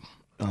product,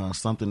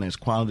 something that's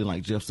quality,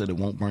 like Jeff said, it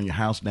won't burn your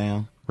house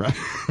down. Right.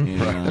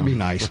 And, That'd be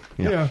nice.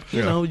 You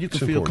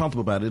can feel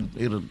comfortable about it.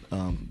 It'll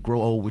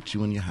grow old with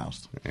you in your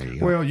house. There you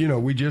go. Well,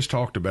 we just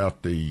talked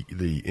about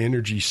the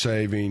energy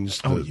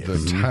savings,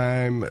 the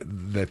time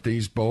that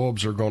these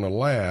bulbs are going to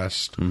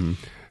last. Mm-hmm.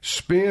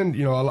 Spend,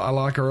 I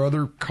like our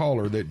other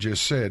caller that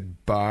just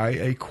said, buy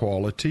a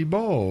quality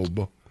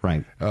bulb.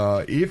 Right.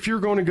 If you're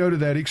going to go to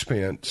that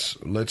expense,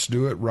 let's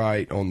do it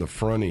right on the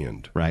front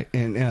end. Right.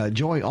 And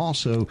Joy,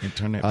 also,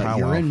 turn that power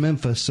you're off. in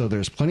Memphis, so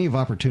there's plenty of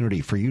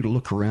opportunity for you to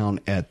look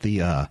around at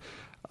the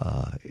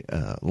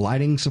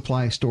lighting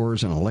supply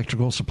stores and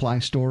electrical supply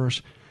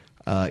stores.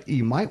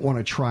 You might want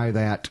to try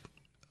that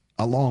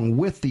along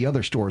with the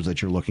other stores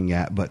that you're looking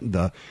at, but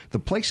the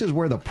places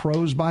where the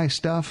pros buy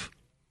stuff,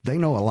 they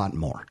know a lot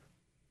more.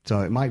 So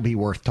it might be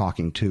worth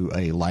talking to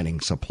a lighting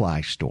supply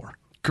store.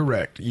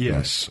 Correct.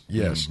 Yes. Right.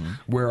 Yes. Mm-hmm.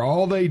 Where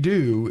all they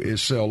do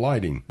is sell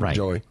lighting,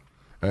 Joy.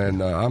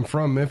 And I'm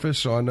from Memphis,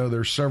 so I know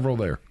there's several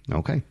there.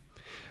 Okay.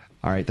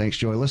 All right. Thanks,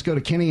 Joy. Let's go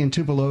to Kenny in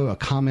Tupelo. A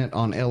comment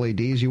on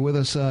LEDs. You with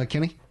us,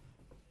 Kenny?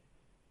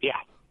 Yeah.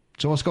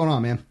 So what's going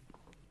on, man?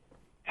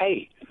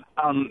 Hey.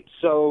 I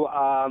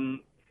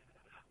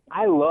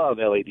love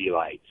LED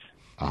lights.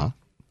 Uh-huh.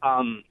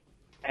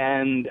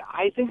 And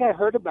I think I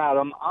heard about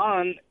them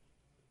on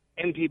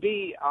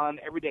MPB on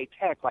Everyday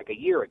Tech like a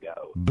year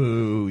ago.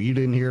 Boo. You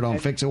didn't hear it on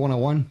Fix It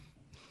 101?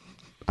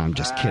 I'm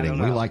just kidding.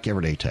 We like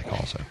Everyday Tech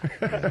also.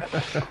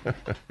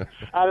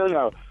 I don't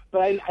know.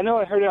 But I know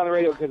I heard it on the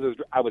radio because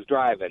I was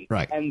driving.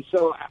 Right. And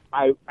so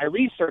I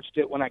researched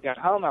it when I got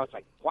home. I was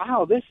like,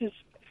 wow, this is...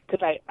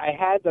 Because I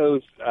had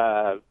those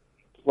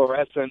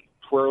fluorescent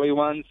twirly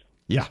ones.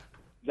 Yeah.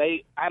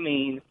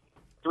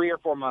 3 or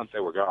 4 months they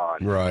were gone.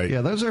 Right.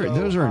 Yeah, those are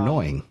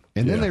annoying.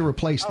 And then they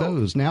replace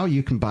those. Now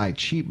you can buy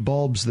cheap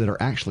bulbs that are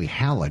actually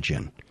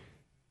halogen.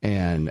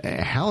 And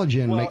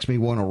halogen makes me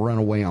want to run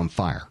away on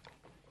fire.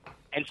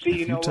 And see,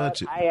 you know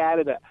what? I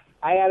added a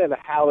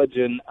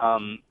halogen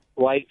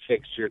light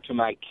fixture to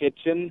my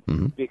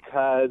kitchen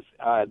because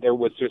there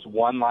was just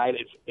one light.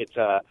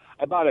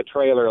 I bought a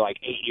trailer like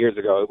 8 years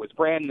ago. It was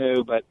brand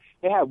new, but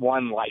they had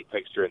one light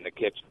fixture in the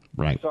kitchen.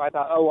 Right. So I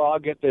thought, I'll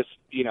get this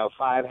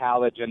 5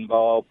 halogen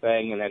bulb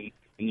thing, and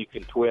you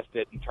can twist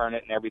it and turn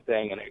it and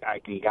everything, and I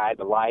can guide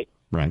the light.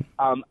 Right.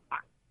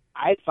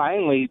 I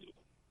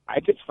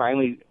just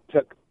finally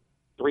took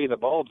 3 of the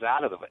bulbs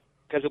out of it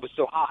because it was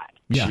so hot.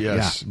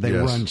 Yeah, they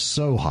run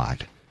so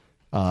hot.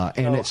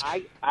 And so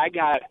I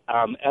got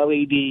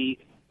LED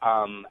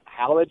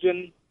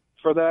halogen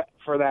for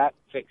that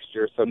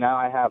fixture, so now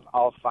I have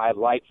all 5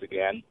 lights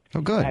again. Oh,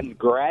 good. And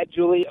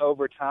gradually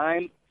over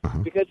time,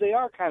 because they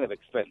are kind of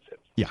expensive.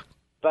 Yeah.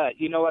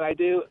 But you know what I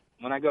do?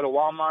 When I go to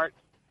Walmart,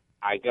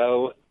 I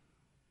go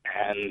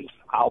and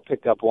I'll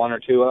pick up one or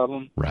two of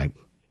them. Right.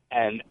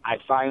 And I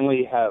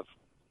finally have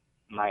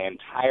my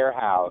entire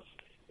house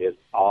is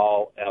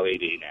all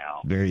LED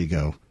now. There you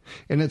go.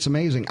 And it's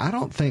amazing.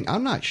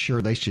 I'm not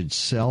sure they should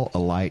sell a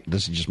light.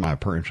 This is just my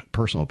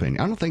personal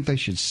opinion. I don't think they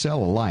should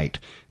sell a light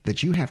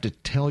that you have to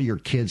tell your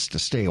kids to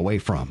stay away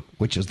from,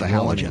 which is the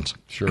halogens.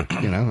 Sure.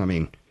 You know, I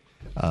mean,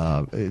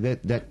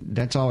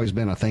 that's always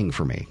been a thing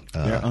for me.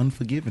 They're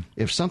unforgiving.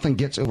 If something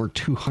gets over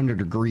 200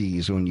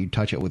 degrees when you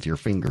touch it with your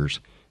fingers,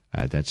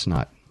 that's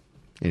not.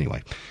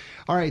 Anyway.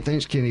 All right,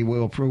 thanks, Kenny.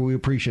 We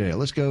appreciate it.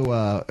 Let's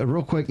go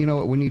real quick. You know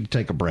what? We need to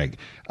take a break.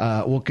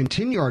 We'll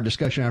continue our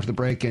discussion after the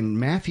break. And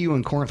Matthew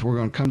and Corinth, we're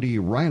going to come to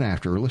you right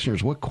after.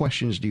 Listeners, what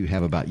questions do you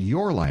have about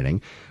your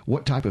lighting?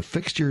 What type of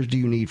fixtures do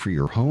you need for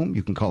your home?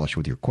 You can call us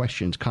with your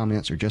questions,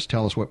 comments, or just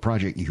tell us what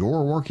project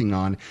you're working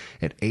on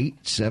at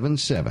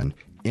 877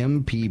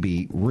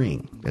 MPB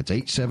ring. That's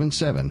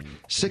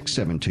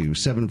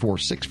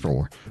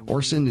 877-672-7464,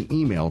 or send an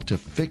email to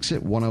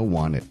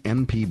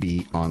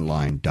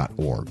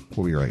fixit101@mpbonline.org.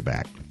 We'll be right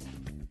back.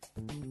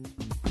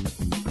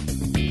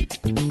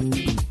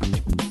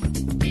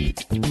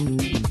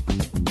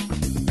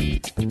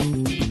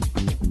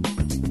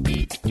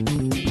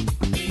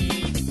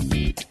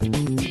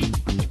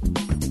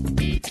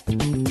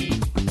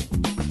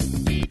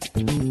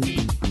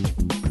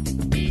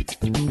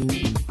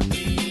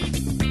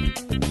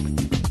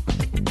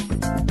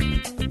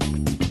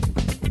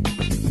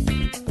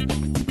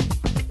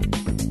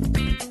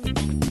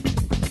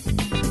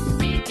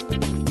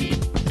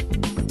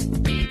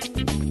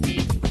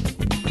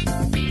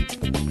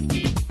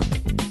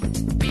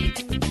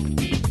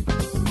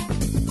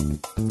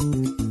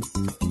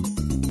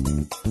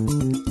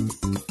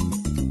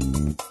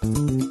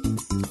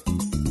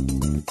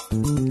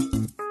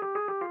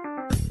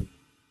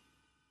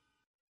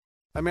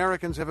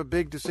 Americans have a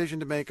big decision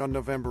to make on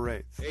November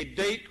 8th. A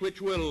date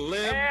which will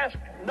live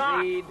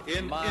in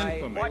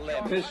infamy.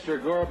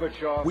 Mr.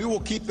 Gorbachev. We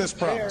will keep this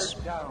promise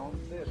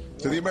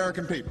to the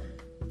American people.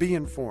 Be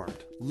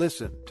informed.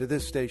 Listen to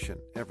this station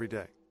every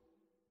day.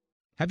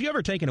 Have you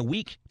ever taken a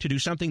week to do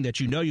something that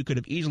you know you could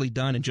have easily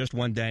done in just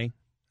one day?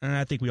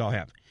 I think we all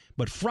have.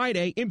 But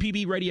Friday,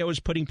 MPB Radio is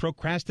putting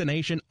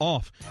procrastination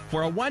off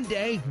for a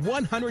one-day,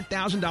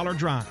 $100,000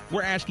 drive.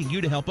 We're asking you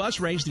to help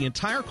us raise the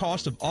entire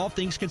cost of All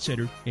Things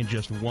Considered in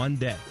just one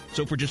day.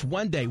 So for just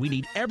one day, we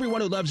need everyone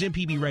who loves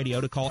MPB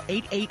Radio to call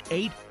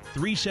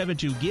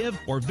 888-372-GIVE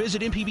or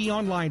visit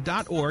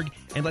mpbonline.org,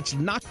 and let's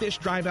knock this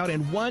drive out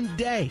in one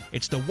day.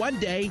 It's the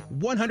one-day,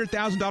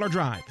 $100,000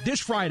 drive this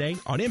Friday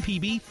on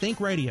MPB Think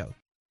Radio.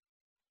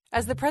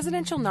 As the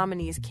presidential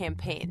nominees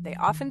campaign, they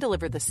often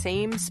deliver the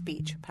same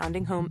speech,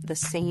 pounding home the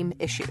same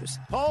issues.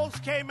 Polls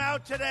came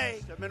out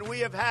today, and we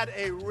have had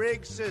a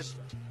rigged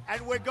system,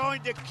 and we're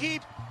going to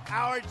keep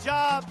our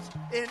jobs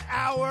in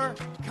our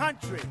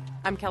country.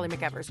 I'm Kelly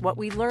McEvers. What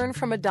we learned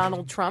from a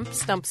Donald Trump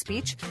stump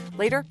speech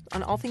later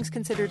on All Things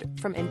Considered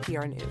from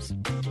NPR News.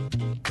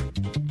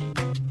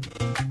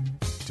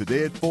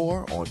 Today at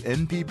 4 on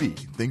MPB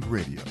Think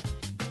Radio.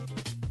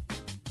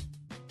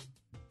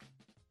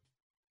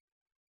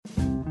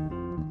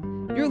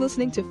 You're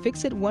listening to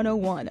Fix It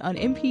 101 on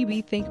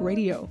MPB Think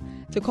Radio.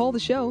 To call the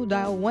show,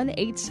 dial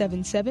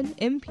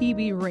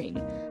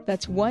 1-877-MPB-RING.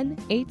 That's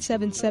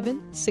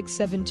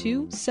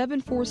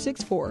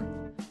 1-877-672-7464.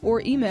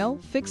 Or email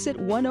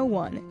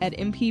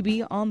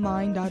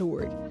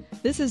fixit101@mpbonline.org.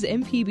 This is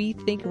MPB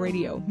Think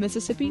Radio,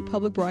 Mississippi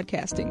Public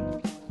Broadcasting.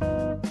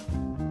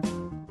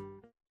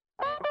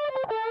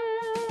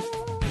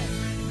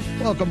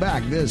 Welcome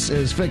back. This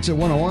is Fix It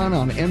 101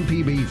 on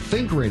MPB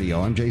Think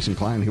Radio. I'm Jason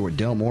Klein here with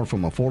Del Moore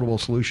from Affordable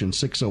Solutions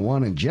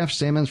 601 and Jeff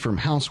Sammons from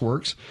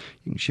Houseworks.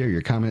 You can share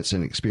your comments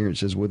and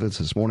experiences with us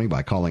this morning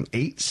by calling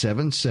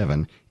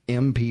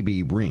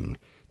 877-MPB-RING.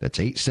 That's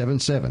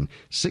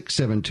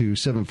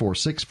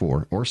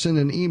 877-672-7464, or send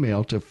an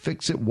email to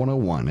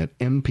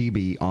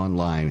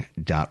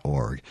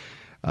fixit101@mpbonline.org.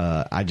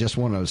 I just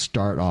want to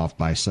start off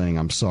by saying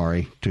I'm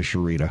sorry to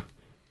Sharita,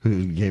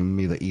 who gave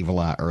me the evil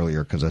eye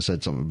earlier because I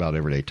said something about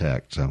everyday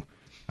tech. So,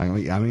 I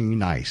mean,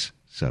 nice.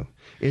 So,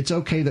 it's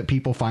okay that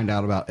people find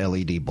out about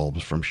LED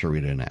bulbs from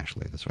Sharita and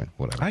Ashley. That's right.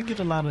 Whatever. I get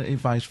a lot of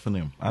advice from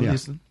them. I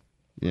listen.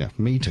 Yeah,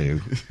 me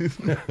too.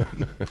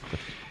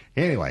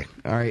 Anyway,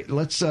 all right.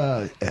 Let's.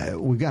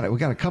 We got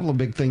a couple of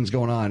big things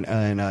going on,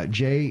 and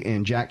Jay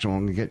and Jackson. I'm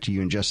going to get to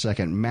you in just a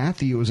second.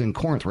 Matthew is in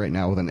Corinth right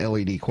now with an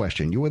LED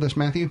question. You with us,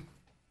 Matthew?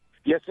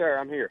 Yes, sir.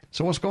 I'm here.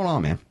 So, what's going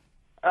on, man?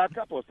 A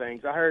couple of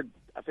things.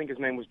 I think his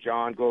name was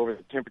John, go over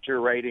the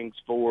temperature ratings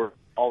for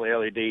all the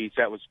LEDs.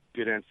 That was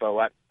good info.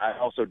 I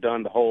also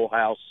done the whole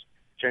house,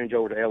 change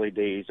over to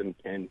LEDs, and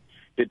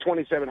did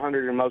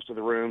 2,700 in most of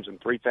the rooms and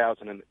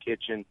 3,000 in the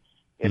kitchen,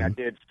 and I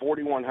did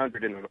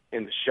 4,100 in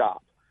the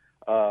shop.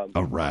 All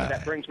right.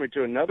 That brings me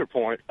to another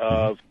point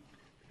of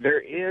there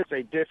is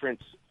a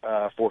difference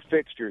for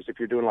fixtures if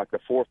you're doing like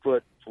the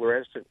 4-foot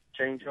fluorescent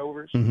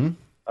changeovers.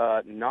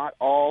 Not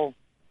all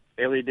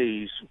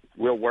LEDs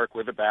will work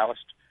with a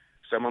ballast.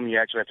 Some of them you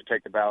actually have to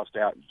take the ballast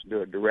out and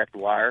do a direct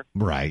wire.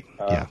 Right.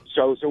 Yeah.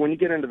 So when you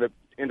get into the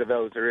into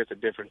those, there is a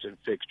difference in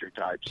fixture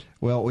types.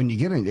 Well, when you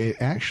get in,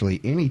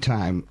 actually,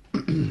 anytime,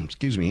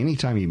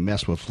 anytime you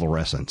mess with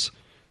fluorescents,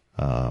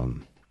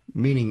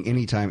 meaning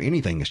anytime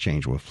anything is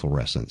changed with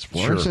fluorescents,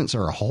 fluorescents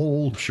are a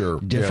whole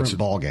different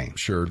ball game.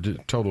 Sure,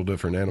 total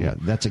different animal. Yeah,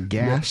 that's a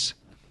gas,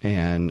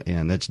 and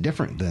that's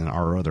different than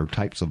our other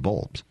types of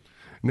bulbs.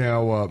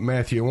 Now,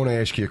 Matthew, I want to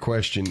ask you a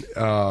question.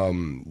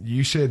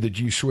 You said that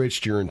you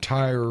switched your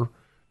entire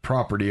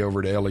property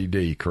over to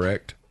LED,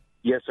 correct?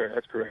 Yes, sir,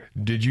 that's correct.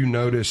 Did you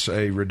notice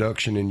a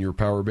reduction in your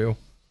power bill?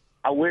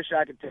 I wish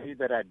I could tell you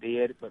that I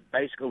did, but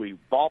basically we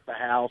bought the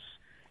house,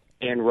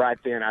 and right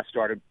then I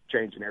started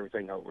changing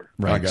everything over.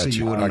 Right, I got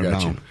you.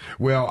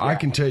 Well, yeah. I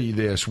can tell you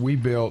this. We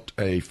built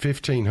a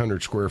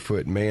 1,500 square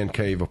foot man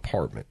cave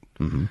apartment.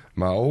 Mm-hmm.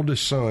 My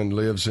oldest son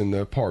lives in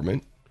the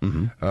apartment.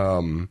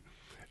 Mm-hmm.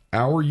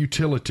 Our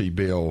utility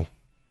bill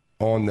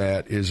on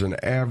that is an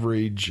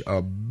average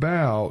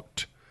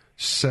about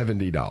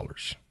 $70,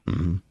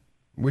 mm-hmm.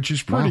 which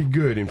is pretty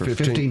good in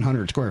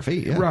 1,500 square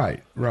feet. Yeah.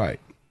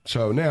 Right.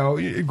 So now,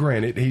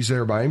 granted, he's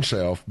there by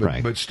himself,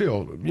 but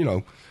still,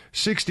 $60,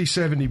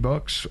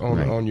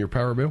 $70 on your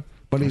power bill.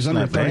 But he's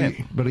under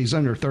 30. But he's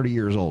under 30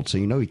 years old, so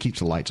he keeps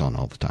the lights on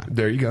all the time.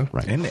 There you go.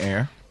 Right in the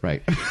air.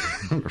 Right.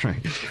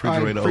 Right.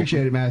 All right,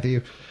 appreciate it,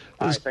 Matthew.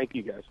 All right, thank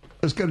you, guys.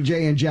 Let's go to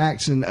Jay in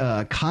Jackson.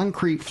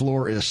 Concrete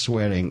floor is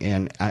sweating,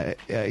 and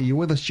you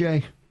with us,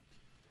 Jay?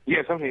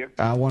 Yes, I'm here.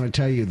 I want to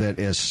tell you that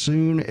as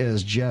soon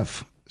as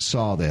Jeff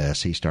saw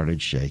this, he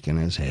started shaking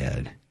his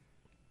head.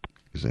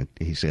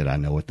 He said, "I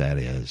know what that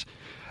is."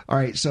 All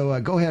right, so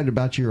go ahead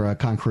about your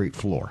concrete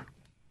floor.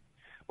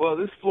 Well,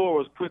 this floor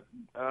was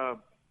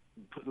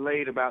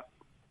laid about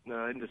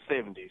in the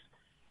 70s,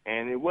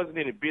 and it wasn't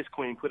any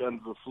bisqueen put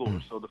under the floor,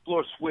 so the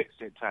floor sweats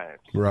at times.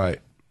 Right.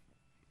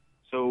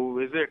 So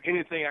is there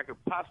anything I could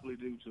possibly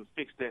do to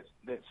fix that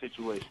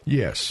situation?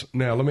 Yes.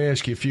 Now, let me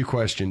ask you a few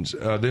questions.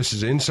 This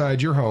is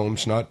inside your home.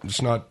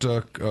 It's not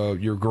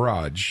your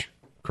garage,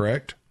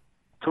 correct?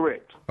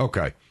 Correct.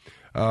 Okay.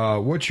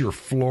 What's your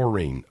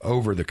flooring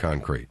over the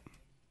concrete?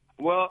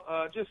 Well,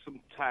 just some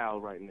tile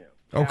right now.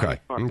 Okay.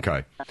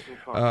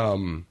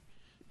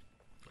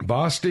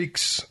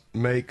 Bostix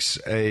makes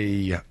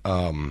a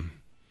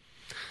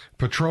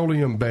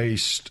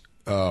petroleum-based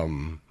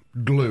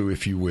glue,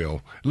 if you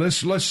will.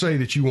 Let's say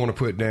that you want to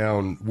put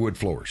down wood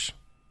floors.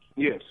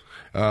 Yes.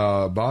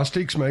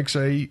 Bostix makes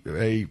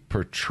a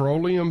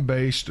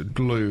petroleum-based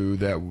glue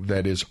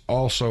that is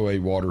also a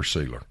water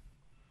sealer.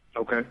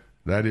 Okay.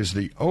 That is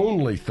the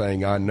only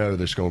thing I know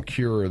that's going to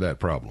cure that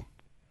problem.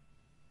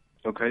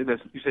 Okay. You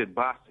said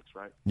Bostix,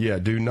 right? Yeah,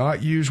 do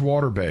not use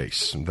water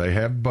base. They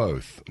have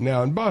both.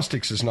 Now, and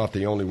Bostix is not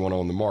the only one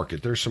on the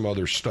market. There's some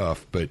other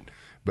stuff, but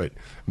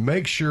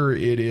make sure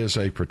it is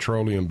a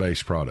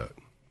petroleum-based product.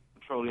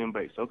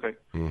 Petroleum-based, okay.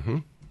 Mm-hmm.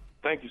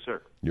 Thank you,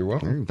 sir. You're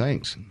welcome.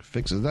 Thanks.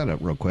 Fixes that up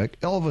real quick.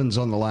 Elvin's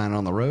on the line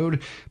on the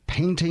road,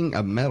 painting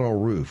a metal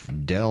roof.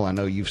 Dell, I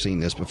know you've seen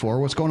this before.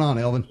 What's going on,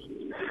 Elvin?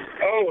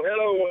 Oh,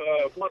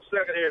 hello. 1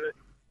 second here.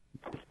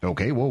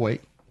 Okay, we'll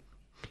wait.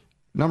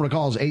 Number to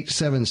call is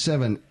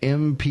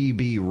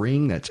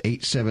 877-MPB-RING. That's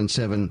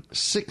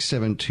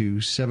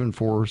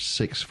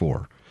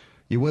 877-672-7464.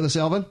 You with us,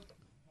 Elvin?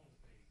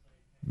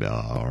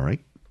 All right.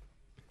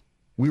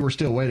 We were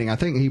still waiting. I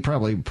think he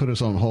probably put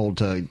us on hold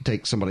to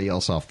take somebody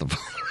else off the phone.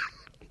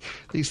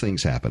 These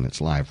things happen. It's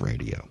live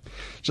radio.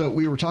 So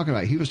he was talking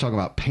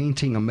about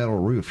painting a metal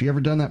roof. You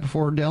ever done that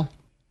before, Dell?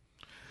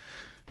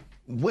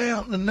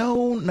 Well,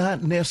 no,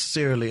 not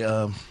necessarily.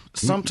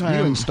 Sometimes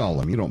you install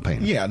them. You don't paint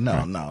them. Yeah,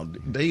 no.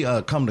 They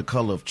come to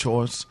color of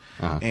choice,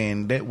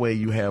 and that way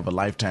you have a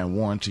lifetime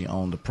warranty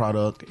on the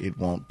product. It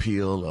won't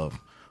peel or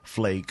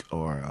flake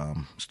or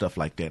stuff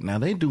like that. Now,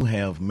 they do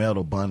have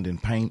metal bonding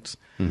paints,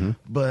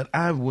 but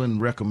I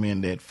wouldn't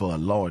recommend that for a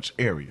large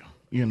area.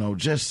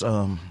 Just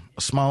a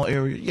small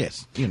area,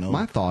 yes.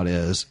 My thought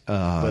is...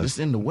 but it's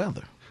in the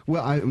weather.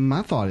 Well,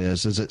 my thought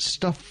is that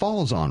stuff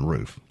falls on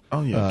roof.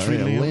 Oh, yeah,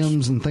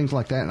 limbs and things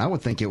like that. And I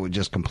would think it would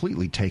just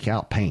completely take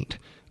out paint.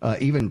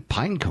 Even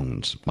pine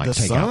cones might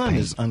take out paint. The sun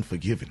is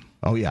unforgiving.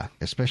 Oh, yeah,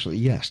 especially,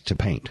 yes, to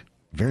paint.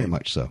 Very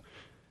much so.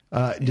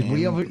 Did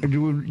we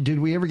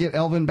ever get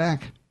Elvin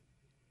back?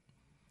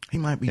 He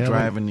might be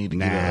driving. Need to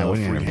get we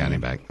never got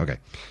him back. Okay.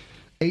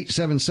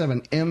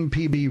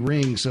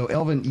 877-MPB-RING. So,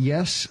 Elvin,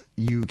 yes,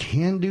 you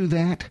can do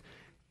that.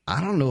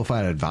 I don't know if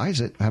I'd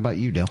advise it. How about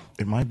you, Dale?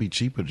 It might be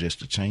cheaper just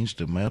to change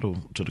the metal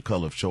to the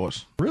color of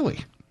choice. Really?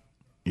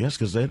 Yes,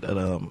 because that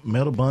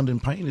metal bonding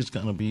paint is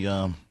going to be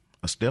a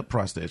step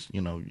process.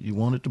 You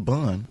want it to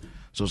bond,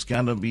 so it's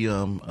got to be a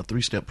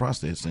 3-step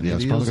process. And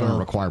it's probably going to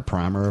require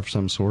primer of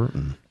some sort.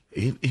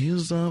 It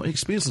is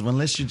expensive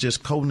unless you're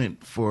just coating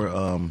it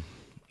for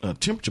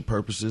temperature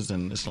purposes,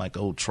 and it's like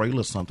old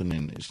trailer or something,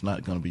 and it's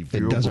not going to be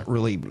viewable. It doesn't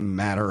really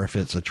matter if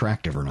it's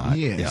attractive or not.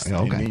 Yes. Yeah,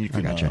 okay. And then you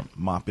can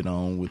mop it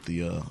on with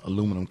the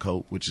aluminum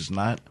coat, which is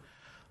not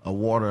a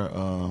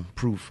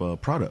water-proof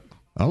product.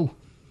 Oh,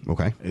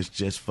 okay. It's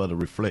just for to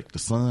reflect the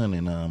sun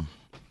and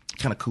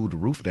kind of cool the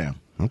roof down.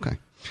 Okay.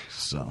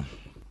 So,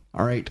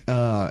 All right,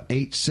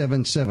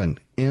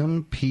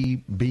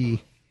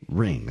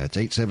 877-MPB-RING. That's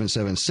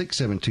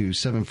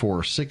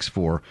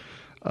 877-672-7464.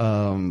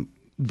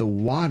 The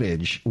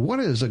wattage, what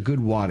is a good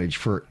wattage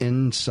for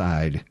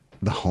inside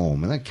the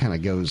home? And that kind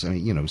of goes, 60.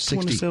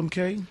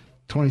 27K?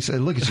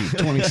 27, look at you,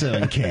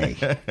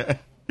 27K.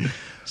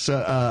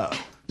 So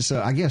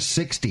I guess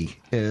 60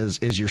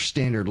 is your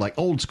standard, like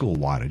old school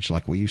wattage,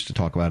 like we used to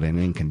talk about in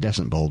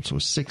incandescent bulbs. So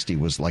 60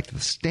 was like the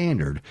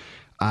standard.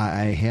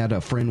 I had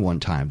a friend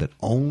one time that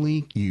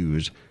only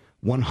used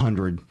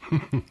 100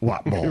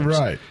 watt bulbs.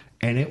 Right.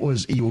 And it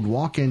was, you would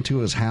walk into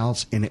his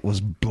house and it was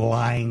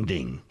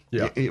blinding.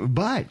 Yeah.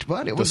 But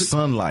it was the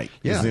sunlight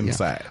is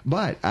inside. Yeah.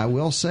 But I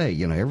will say,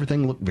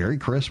 everything looked very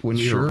crisp when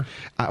you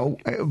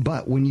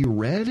but when you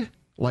read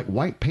like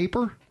white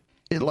paper,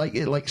 it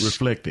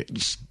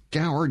reflected,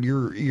 scoured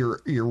your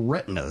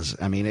retinas.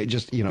 I mean, it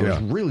just it was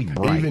really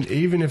bright.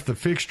 Even if the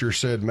fixture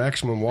said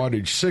maximum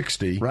wattage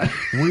 60, right?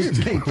 We're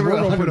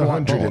going to put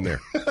 100 in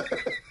there.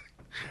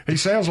 He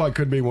sounds like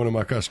could be one of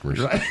my customers,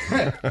 right?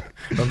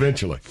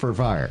 Eventually for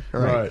fire,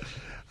 right?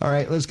 All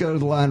right, let's go to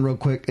the line real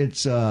quick.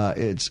 It's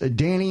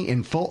Danny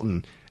in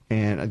Fulton,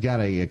 and I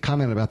got a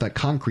comment about that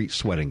concrete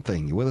sweating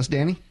thing. You with us,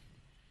 Danny?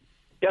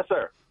 Yes,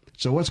 sir.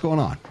 So what's going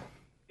on?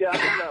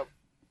 Yeah,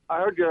 I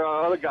heard your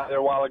other guy there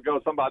a while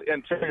ago, something about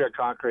interior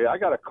concrete. I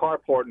got a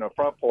carport and a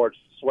front porch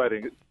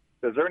sweating.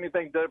 Is there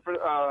anything different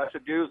I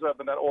should use other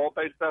than that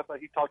oil-based stuff that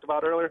he talked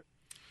about earlier?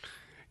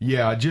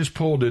 Yeah, I just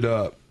pulled it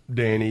up,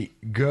 Danny.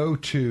 Go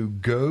to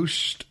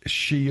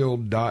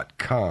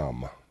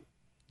ghostshield.com.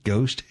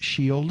 Ghost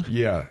Shield?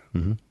 Yeah.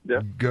 Mm-hmm.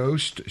 Yep.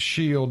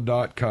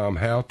 Ghostshield.com,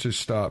 how to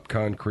stop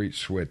concrete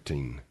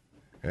sweating.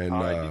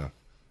 And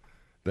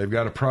they've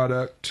got a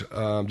product.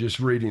 Just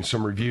reading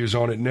some reviews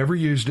on it. Never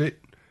used it,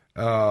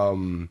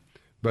 but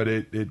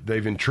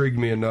they've intrigued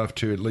me enough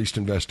to at least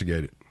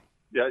investigate it.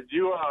 Yeah,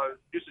 you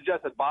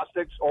suggested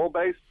Bostic's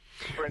oil-based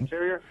for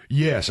interior?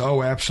 Yes.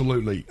 Oh,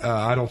 absolutely.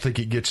 I don't think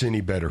it gets any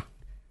better.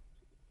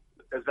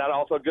 Is that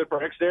also good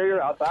for exterior,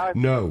 outside?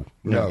 No,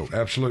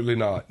 absolutely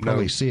not.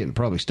 Probably no. see it and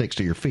probably sticks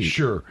to your feet.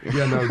 Sure.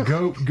 Yeah, no,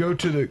 go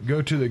to the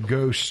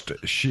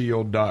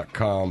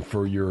ghostshield.com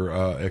for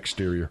your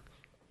exterior.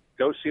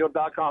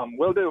 Ghostshield.com.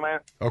 Will do,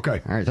 man.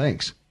 Okay. All right,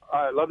 thanks.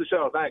 All right, love the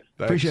show. Thanks.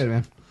 Appreciate it,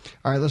 man.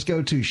 All right, let's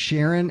go to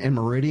Sharon in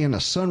Meridian, a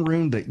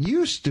sunroom that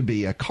used to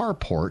be a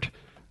carport.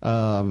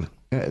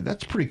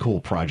 That's a pretty cool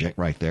project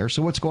right there.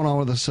 So what's going on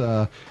with this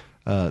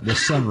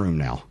sunroom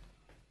now?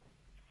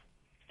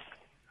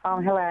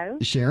 Hello.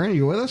 Sharon, are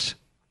you with us?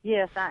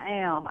 Yes, I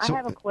am. So, I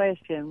have a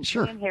question.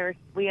 Sure.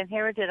 We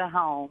inherited a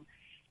home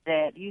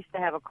that used to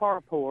have a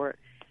carport,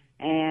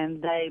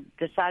 and they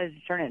decided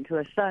to turn it into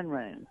a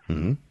sunroom.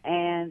 Mm-hmm.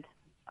 And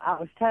I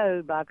was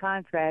told by a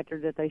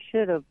contractor that they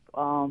should have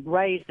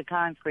raised the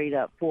concrete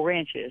up 4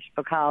 inches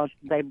because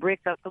they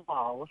bricked up the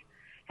walls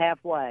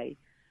halfway.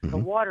 Mm-hmm. The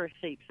water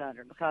seeps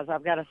under because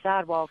I've got a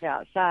sidewalk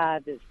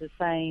outside that's the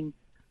same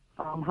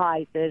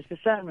height as the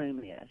sunroom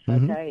is.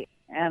 Mm-hmm. Okay,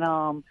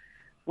 and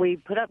we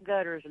put up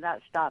gutters, and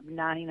that stopped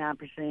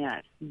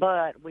 99%.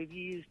 But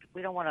we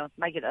don't want to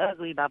make it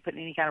ugly by putting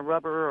any kind of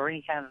rubber or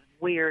any kind of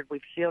weird.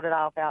 We've sealed it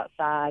off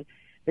outside,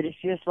 but it's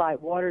just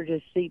like water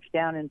just seeps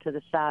down into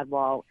the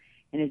sidewalk,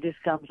 and it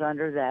just comes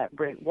under that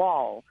brick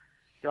wall.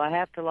 Do I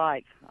have to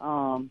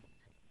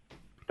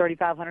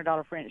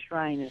 $3,500 French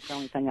drain is the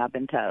only thing I've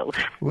been told.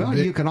 Well,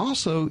 you can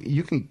also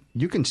you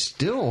can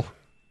still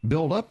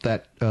build up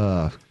that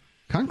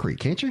concrete,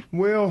 can't you?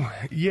 Well,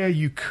 yeah,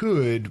 you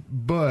could,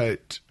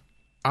 but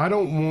I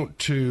don't want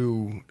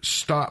to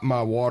stop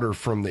my water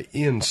from the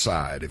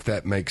inside, if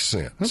that makes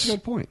sense. That's a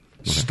good point.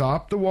 Okay.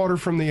 Stop the water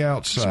from the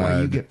outside. That's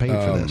why you get paid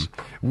for this.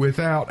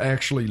 Without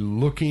actually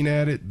looking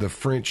at it, the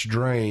French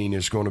drain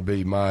is going to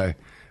be my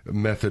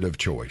method of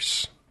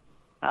choice.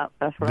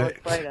 That's what I was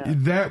afraid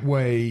of. That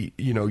way,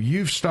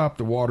 you've stopped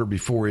the water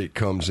before it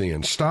comes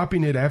in.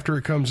 Stopping it after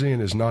it comes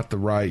in is not the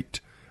right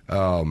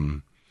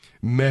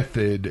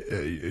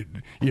method.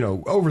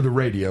 Over the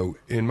radio,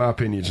 in my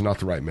opinion, is not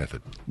the right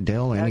method.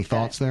 Dale, any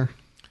thoughts there?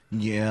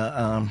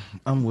 Yeah,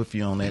 I'm with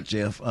you on that,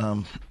 Jeff.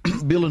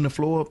 Building the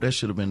floor up, that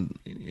should have been,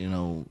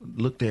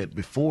 looked at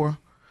before.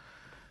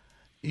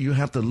 You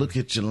have to look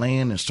at your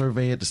land and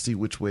survey it to see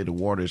which way the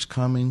water is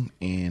coming.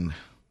 And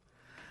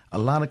a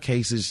lot of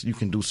cases, you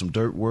can do some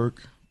dirt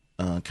work,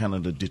 kind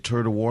of to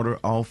deter the water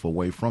off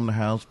away from the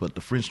house. But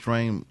the French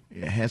drain,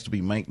 it has to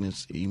be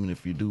maintenance, even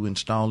if you do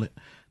install it,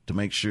 to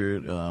make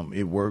sure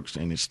it works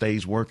and it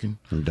stays working.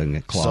 It doesn't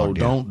get clogged.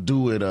 So don't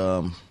do it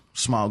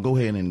small. Go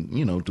ahead and,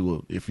 do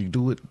it. If you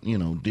do it,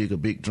 dig a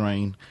big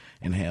drain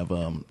and have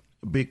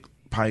big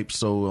pipes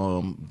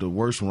so the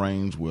worst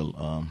rains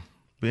will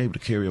be able to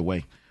carry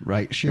away.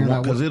 Right. Sure.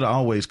 Because it'll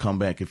always come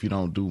back if you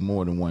don't do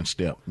more than one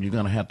step. You're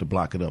going to have to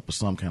block it up in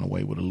some kind of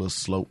way with a little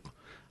slope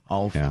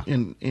off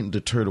and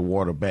deter the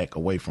water back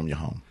away from your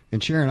home.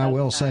 And Sharon, I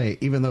will say,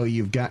 even though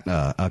you've gotten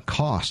a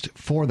cost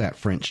for that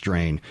French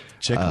drain,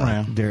 check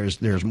around.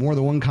 There's more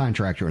than one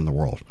contractor in the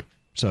world.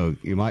 So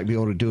you might be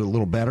able to do it a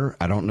little better.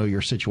 I don't know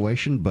your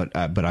situation, but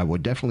I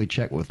would definitely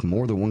check with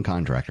more than one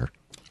contractor.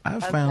 I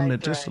found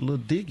that just a little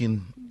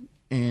digging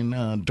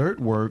and dirt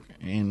work,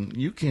 and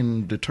you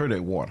can deter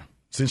that water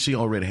since she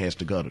already has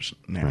the gutters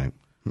now. Right.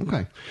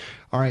 Okay.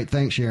 All right.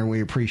 Thanks, Sharon.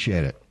 We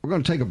appreciate it. We're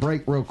going to take a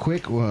break real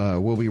quick.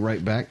 We'll be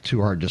right back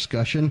to our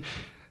discussion.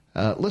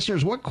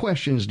 Listeners, what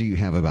questions do you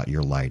have about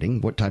your lighting?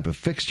 What type of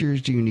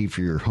fixtures do you need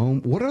for your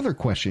home? What other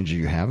questions do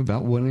you have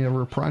about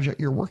whatever project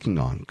you're working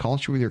on? Call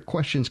us with your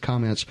questions,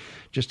 comments.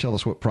 Just tell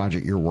us what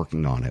project you're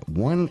working on at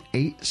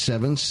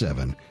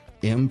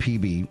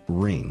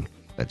 1-877-MPB-RING.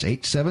 That's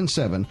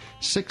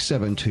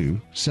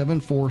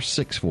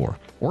 877-672-7464.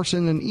 Or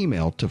send an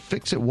email to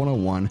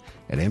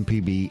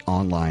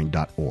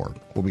fixit101@mpbonline.org.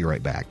 We'll be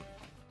right back.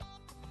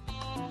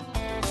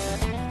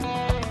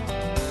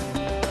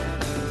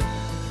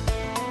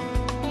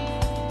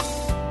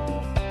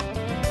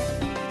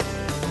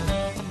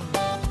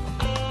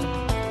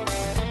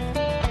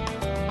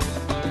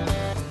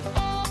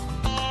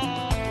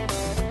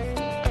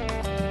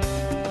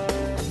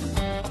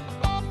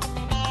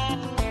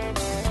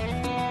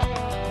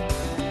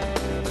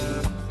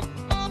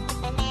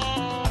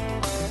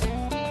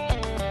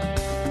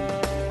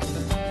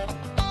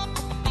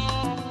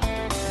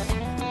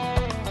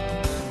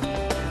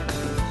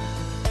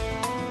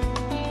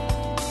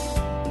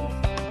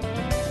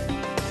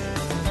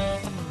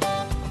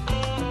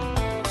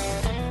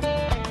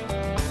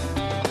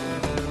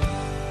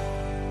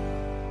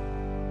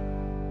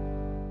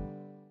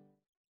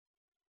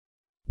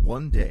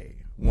 One day,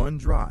 one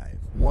drive,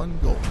 one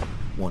goal,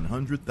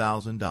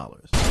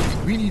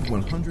 $100,000. We need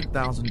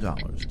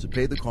 $100,000 to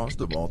pay the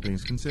cost of All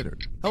Things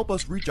Considered. Help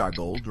us reach our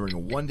goal during a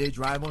one-day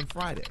drive on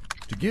Friday.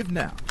 To give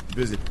now,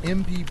 visit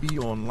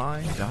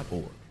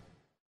mpbonline.org.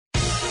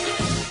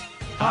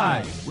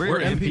 Hi,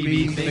 we're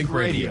MPB Think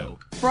Radio.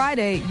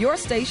 Friday, your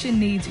station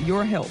needs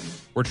your help.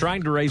 We're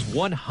trying to raise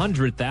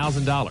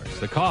 $100,000,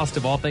 the cost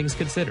of All Things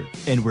Considered.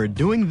 And we're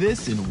doing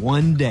this in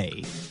one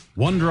day.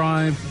 One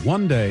drive,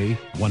 one day,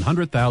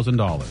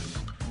 $100,000.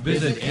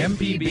 Visit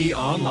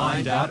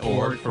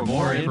mpbonline.org for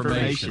more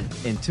information.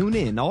 And tune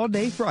in all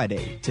day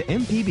Friday to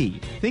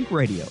MPB Think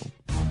Radio.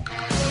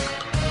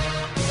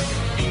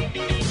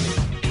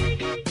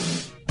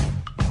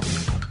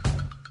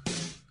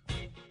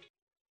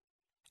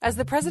 As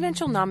the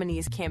presidential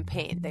nominees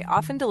campaign, they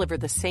often deliver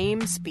the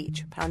same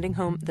speech, pounding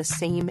home the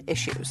same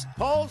issues.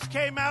 Polls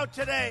came out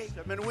today,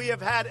 and we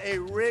have had a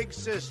rigged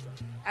system,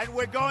 and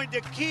we're going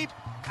to keep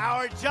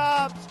our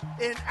jobs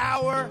in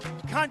our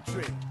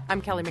country. I'm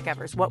Kelly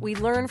McEvers. What we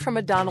learn from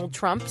a Donald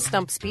Trump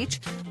stump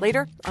speech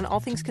later on All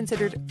Things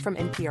Considered from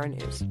NPR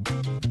News.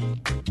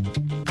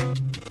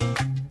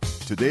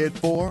 Today at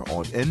 4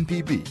 on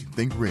NPB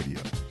Think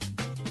Radio.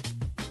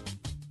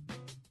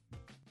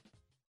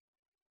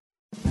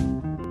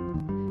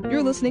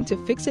 You're listening to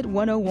Fix It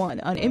 101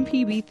 on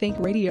MPB Think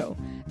Radio.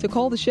 To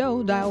call the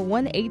show, dial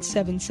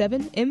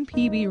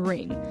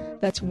 1-877-MPB-RING.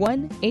 That's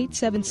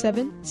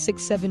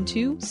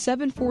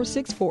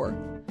 1-877-672-7464.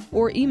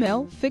 Or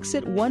email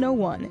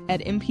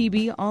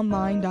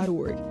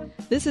fixit101@mpbonline.org.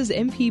 This is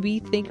MPB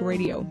Think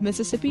Radio,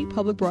 Mississippi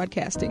Public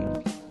Broadcasting.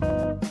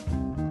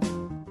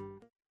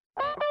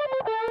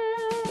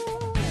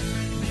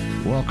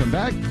 Welcome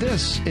back.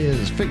 This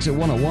is Fix It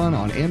 101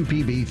 on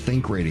MPB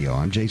Think Radio.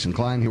 I'm Jason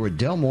Klein here with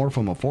Del Moore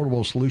from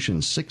Affordable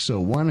Solutions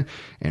 601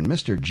 and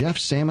Mr. Jeff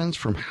Sammons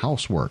from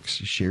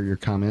Houseworks. Share your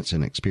comments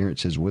and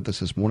experiences with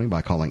us this morning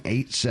by calling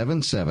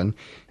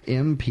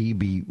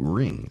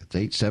 877-MPB-RING. That's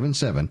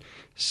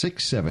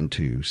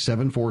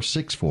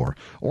 877-672-7464.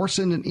 Or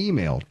send an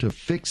email to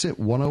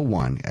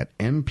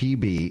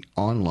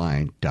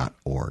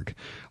fixit101@mpbonline.org.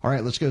 All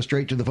right, let's go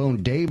straight to the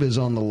phone. Dave is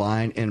on the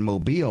line in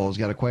Mobile. He's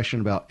got a question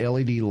about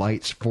LED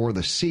lights for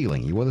the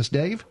ceiling. You with us,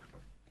 Dave?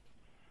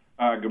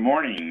 Good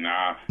morning.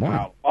 Morning.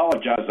 I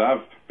apologize.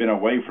 I've been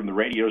away from the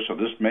radio, so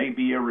this may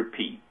be a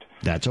repeat.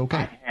 That's okay.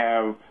 I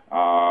have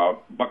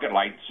bucket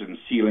lights and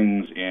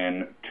ceilings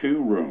in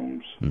 2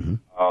 rooms. Mm-hmm.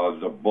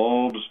 The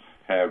bulbs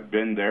have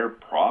been there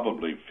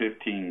probably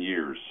 15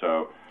 years.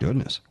 So,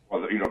 goodness.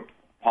 Well,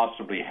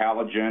 possibly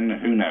halogen.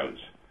 Who knows?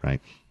 Right.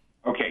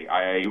 Okay,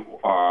 I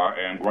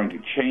am going to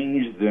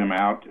change them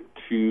out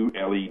to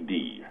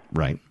LED.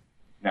 Right.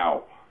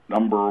 Now,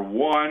 number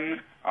one,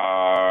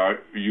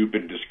 you've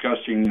been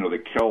discussing, the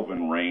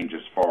Kelvin range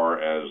as far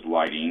as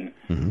lighting,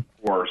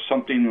 or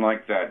something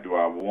like that. Do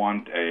I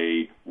want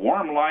a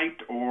warm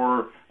light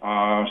or,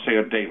 say,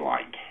 a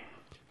daylight?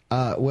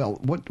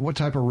 Well, what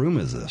type of room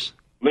is this?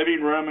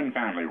 Living room and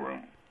family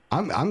room.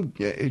 I'm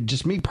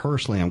just me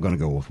personally. I'm going to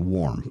go with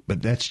warm,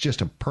 but that's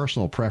just a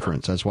personal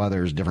preference. That's why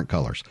there's different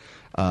colors.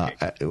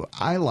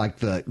 I like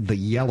the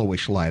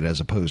yellowish light as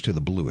opposed to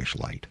the bluish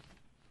light.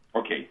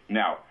 Okay,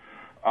 now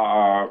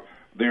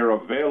they're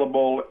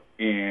available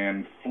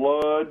in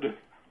flood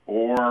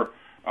or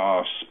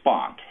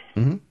spot.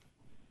 Mm-hmm.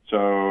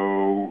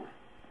 So,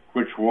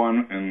 which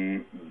one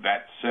in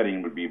that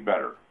setting would be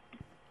better?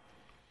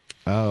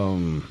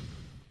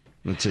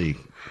 Let's see.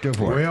 Go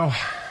for it. Well,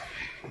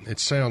 it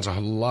sounds a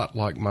lot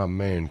like my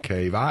man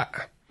cave. I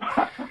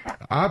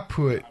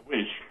put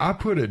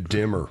a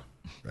dimmer.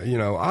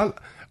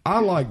 I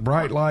like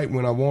bright light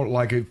when I want,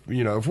 like, if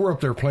we're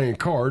up there playing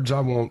cards, I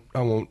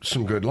want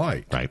some good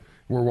light. Right.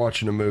 We're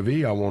watching a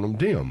movie, I want them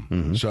dim.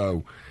 Mm-hmm.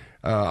 So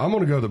I'm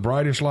going to go the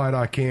brightest light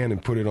I can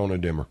and put it on a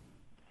dimmer.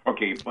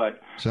 Okay,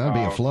 but so that'd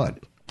be a flood.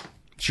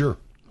 Sure.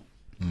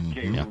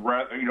 Okay, Yeah.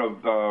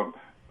 The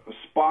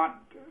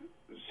spot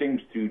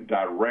seems to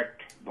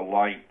direct the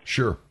light.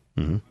 Sure.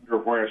 Mm-hmm.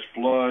 Whereas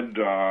flood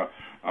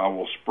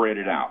will spread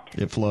it out.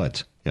 It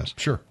floods. Yes.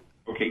 Sure.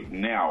 Okay,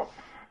 now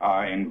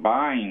in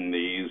buying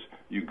these,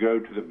 you go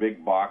to the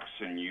big box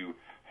and you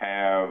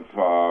have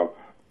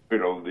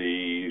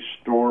the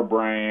store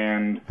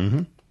brand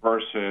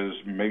versus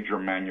major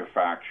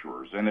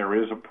manufacturers, and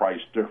there is a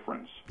price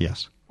difference.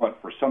 Yes.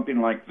 But for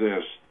something like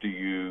this, do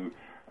you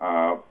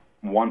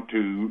want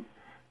to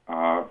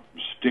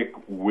stick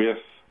with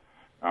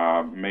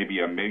maybe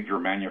a major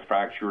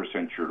manufacturer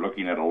since you're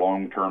looking at a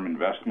long-term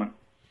investment?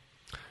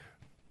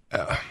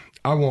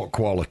 I want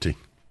quality.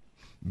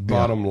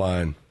 Bottom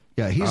line.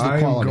 Yeah, he's the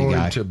quality guy. I'm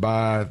going to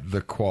buy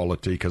the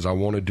quality because I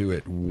want to do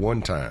it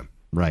one time.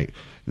 Right.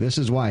 This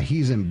is why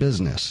he's in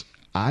business.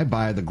 I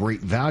buy the Great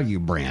Value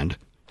brand,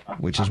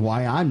 which is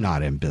why I'm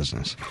not in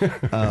business.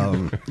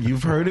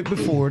 You've heard it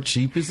before.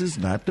 Cheapest is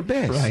not the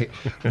best. Right.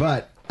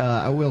 But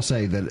I will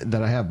say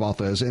that I have both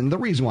those. And the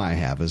reason why I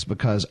have is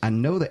because I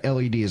know the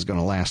LED is going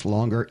to last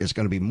longer. It's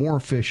going to be more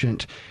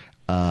efficient.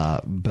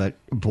 But,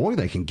 boy,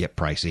 they can get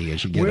pricey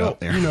as you get out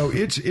there.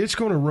 It's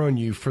going to run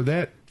you for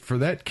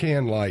that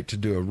can light to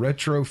do a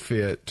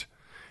retrofit.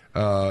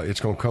 It's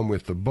going to come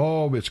with the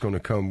bulb. It's going to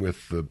come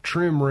with the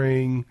trim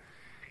ring.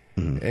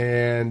 Mm-hmm.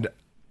 And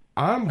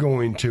I'm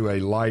going to a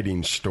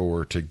lighting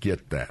store to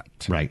get that.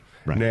 Right.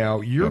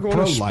 Now, you're going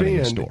to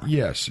spend,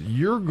 yes,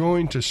 you're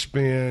going to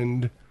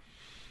spend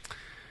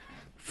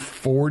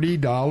 $40,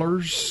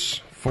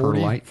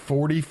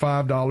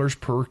 $45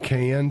 per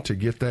can to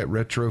get that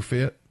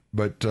retrofit.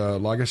 But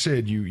like I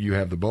said, you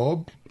have the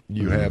bulb,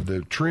 you have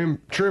the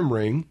trim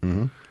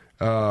ring,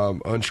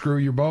 unscrew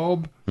your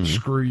bulb,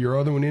 screw your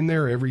other one in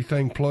there,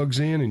 everything plugs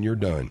in, and you're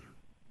done.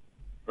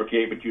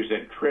 Okay, but you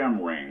said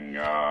trim ring.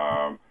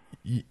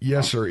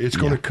 Yes, sir. It's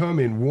going to come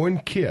in one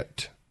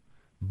kit.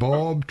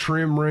 Bulb,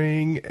 trim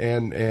ring,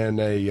 and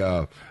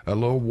a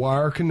little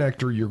wire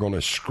connector. You're going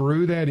to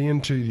screw that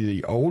into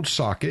the old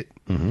socket.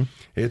 Mm-hmm.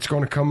 It's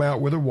going to come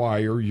out with a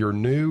wire. Your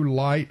new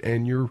light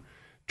and your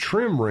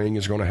trim ring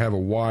is going to have a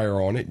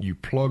wire on it. You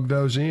plug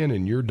those in,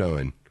 and you're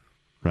done.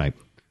 Right.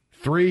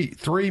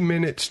 3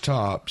 minutes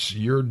tops,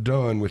 you're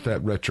done with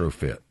that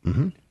retrofit.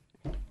 Mm-hmm.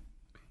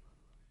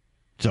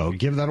 So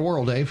give that a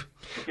whirl, Dave.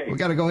 Okay. We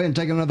got to go ahead and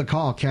take another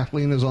call.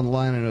 Kathleen is on the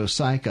line in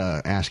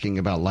Osaka asking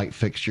about light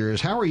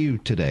fixtures. How are you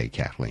today,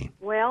 Kathleen?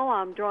 Well,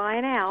 I'm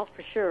drying out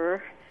for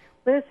sure.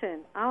 Listen,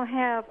 I'll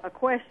have a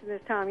question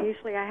this time.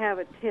 Usually I have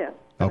a tip,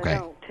 but okay. I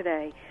don't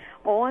today.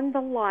 On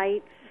the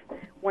lights,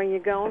 when you're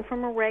going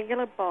from a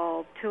regular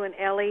bulb to an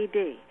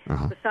LED,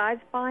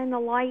 besides buying the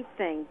light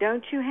thing,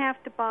 don't you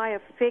have to buy a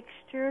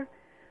fixture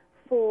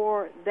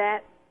for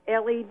that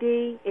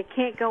LED? It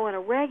can't go in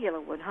a regular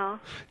one, huh?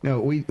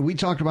 No, we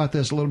talked about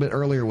this a little bit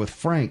earlier with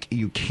Frank.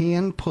 You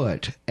can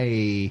put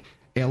a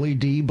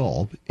LED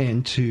bulb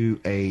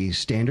into a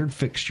standard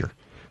fixture.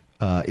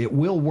 It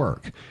will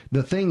work.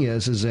 The thing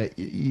is that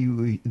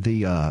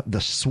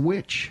the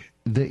switch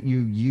that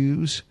you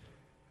use,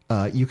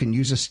 you can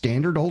use a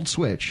standard old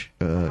switch,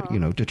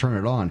 to turn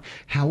it on.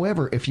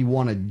 However, if you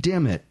want to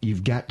dim it,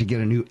 you've got to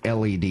get a new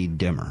LED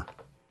dimmer.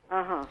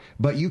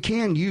 But you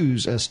can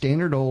use a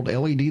standard old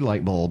LED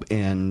light bulb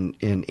in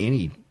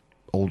any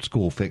old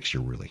school fixture,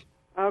 really.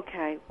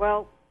 Okay.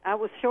 Well, I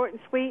was short and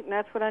sweet, and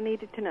that's what I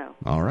needed to know.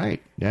 All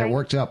right. That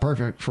works out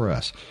perfect for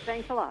us.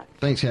 Thanks a lot.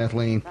 Thanks,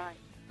 Kathleen. Bye.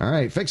 All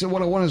right. Fix It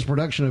 101 is a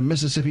production of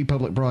Mississippi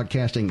Public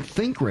Broadcasting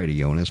Think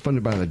Radio and is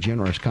funded by the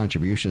generous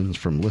contributions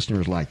from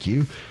listeners like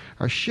you.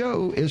 Our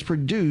show is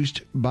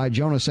produced by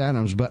Jonas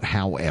Adams, but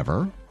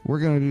however, we're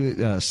going to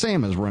do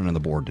Sam is running the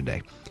board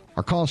today.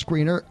 Our call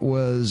screener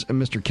was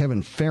Mr.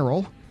 Kevin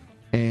Farrell,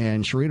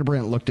 and Sharita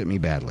Brent looked at me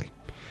badly.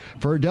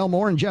 For Del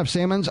Moore and Jeff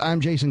Sammons,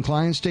 I'm Jason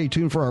Klein. Stay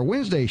tuned for our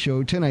Wednesday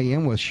show, 10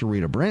 a.m. with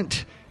Sharita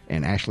Brent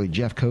and Ashley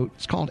Jeffcoat.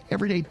 It's called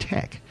Everyday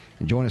Tech.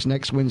 And join us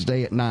next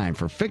Wednesday at 9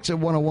 for Fix It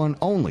 101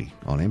 only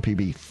on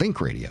MPB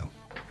Think Radio.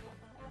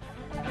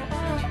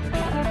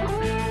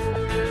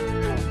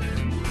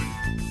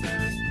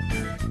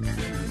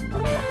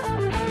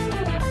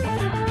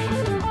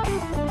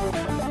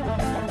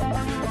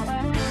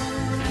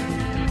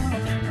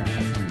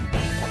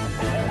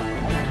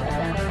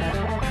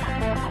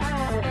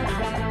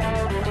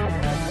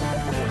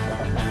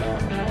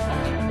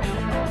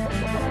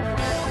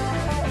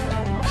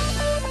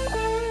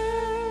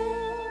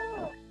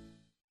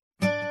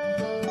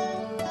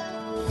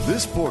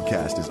 This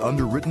forecast is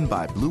underwritten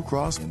by Blue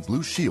Cross and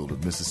Blue Shield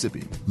of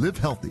Mississippi. Live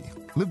healthy.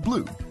 Live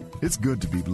blue. It's good to be blue.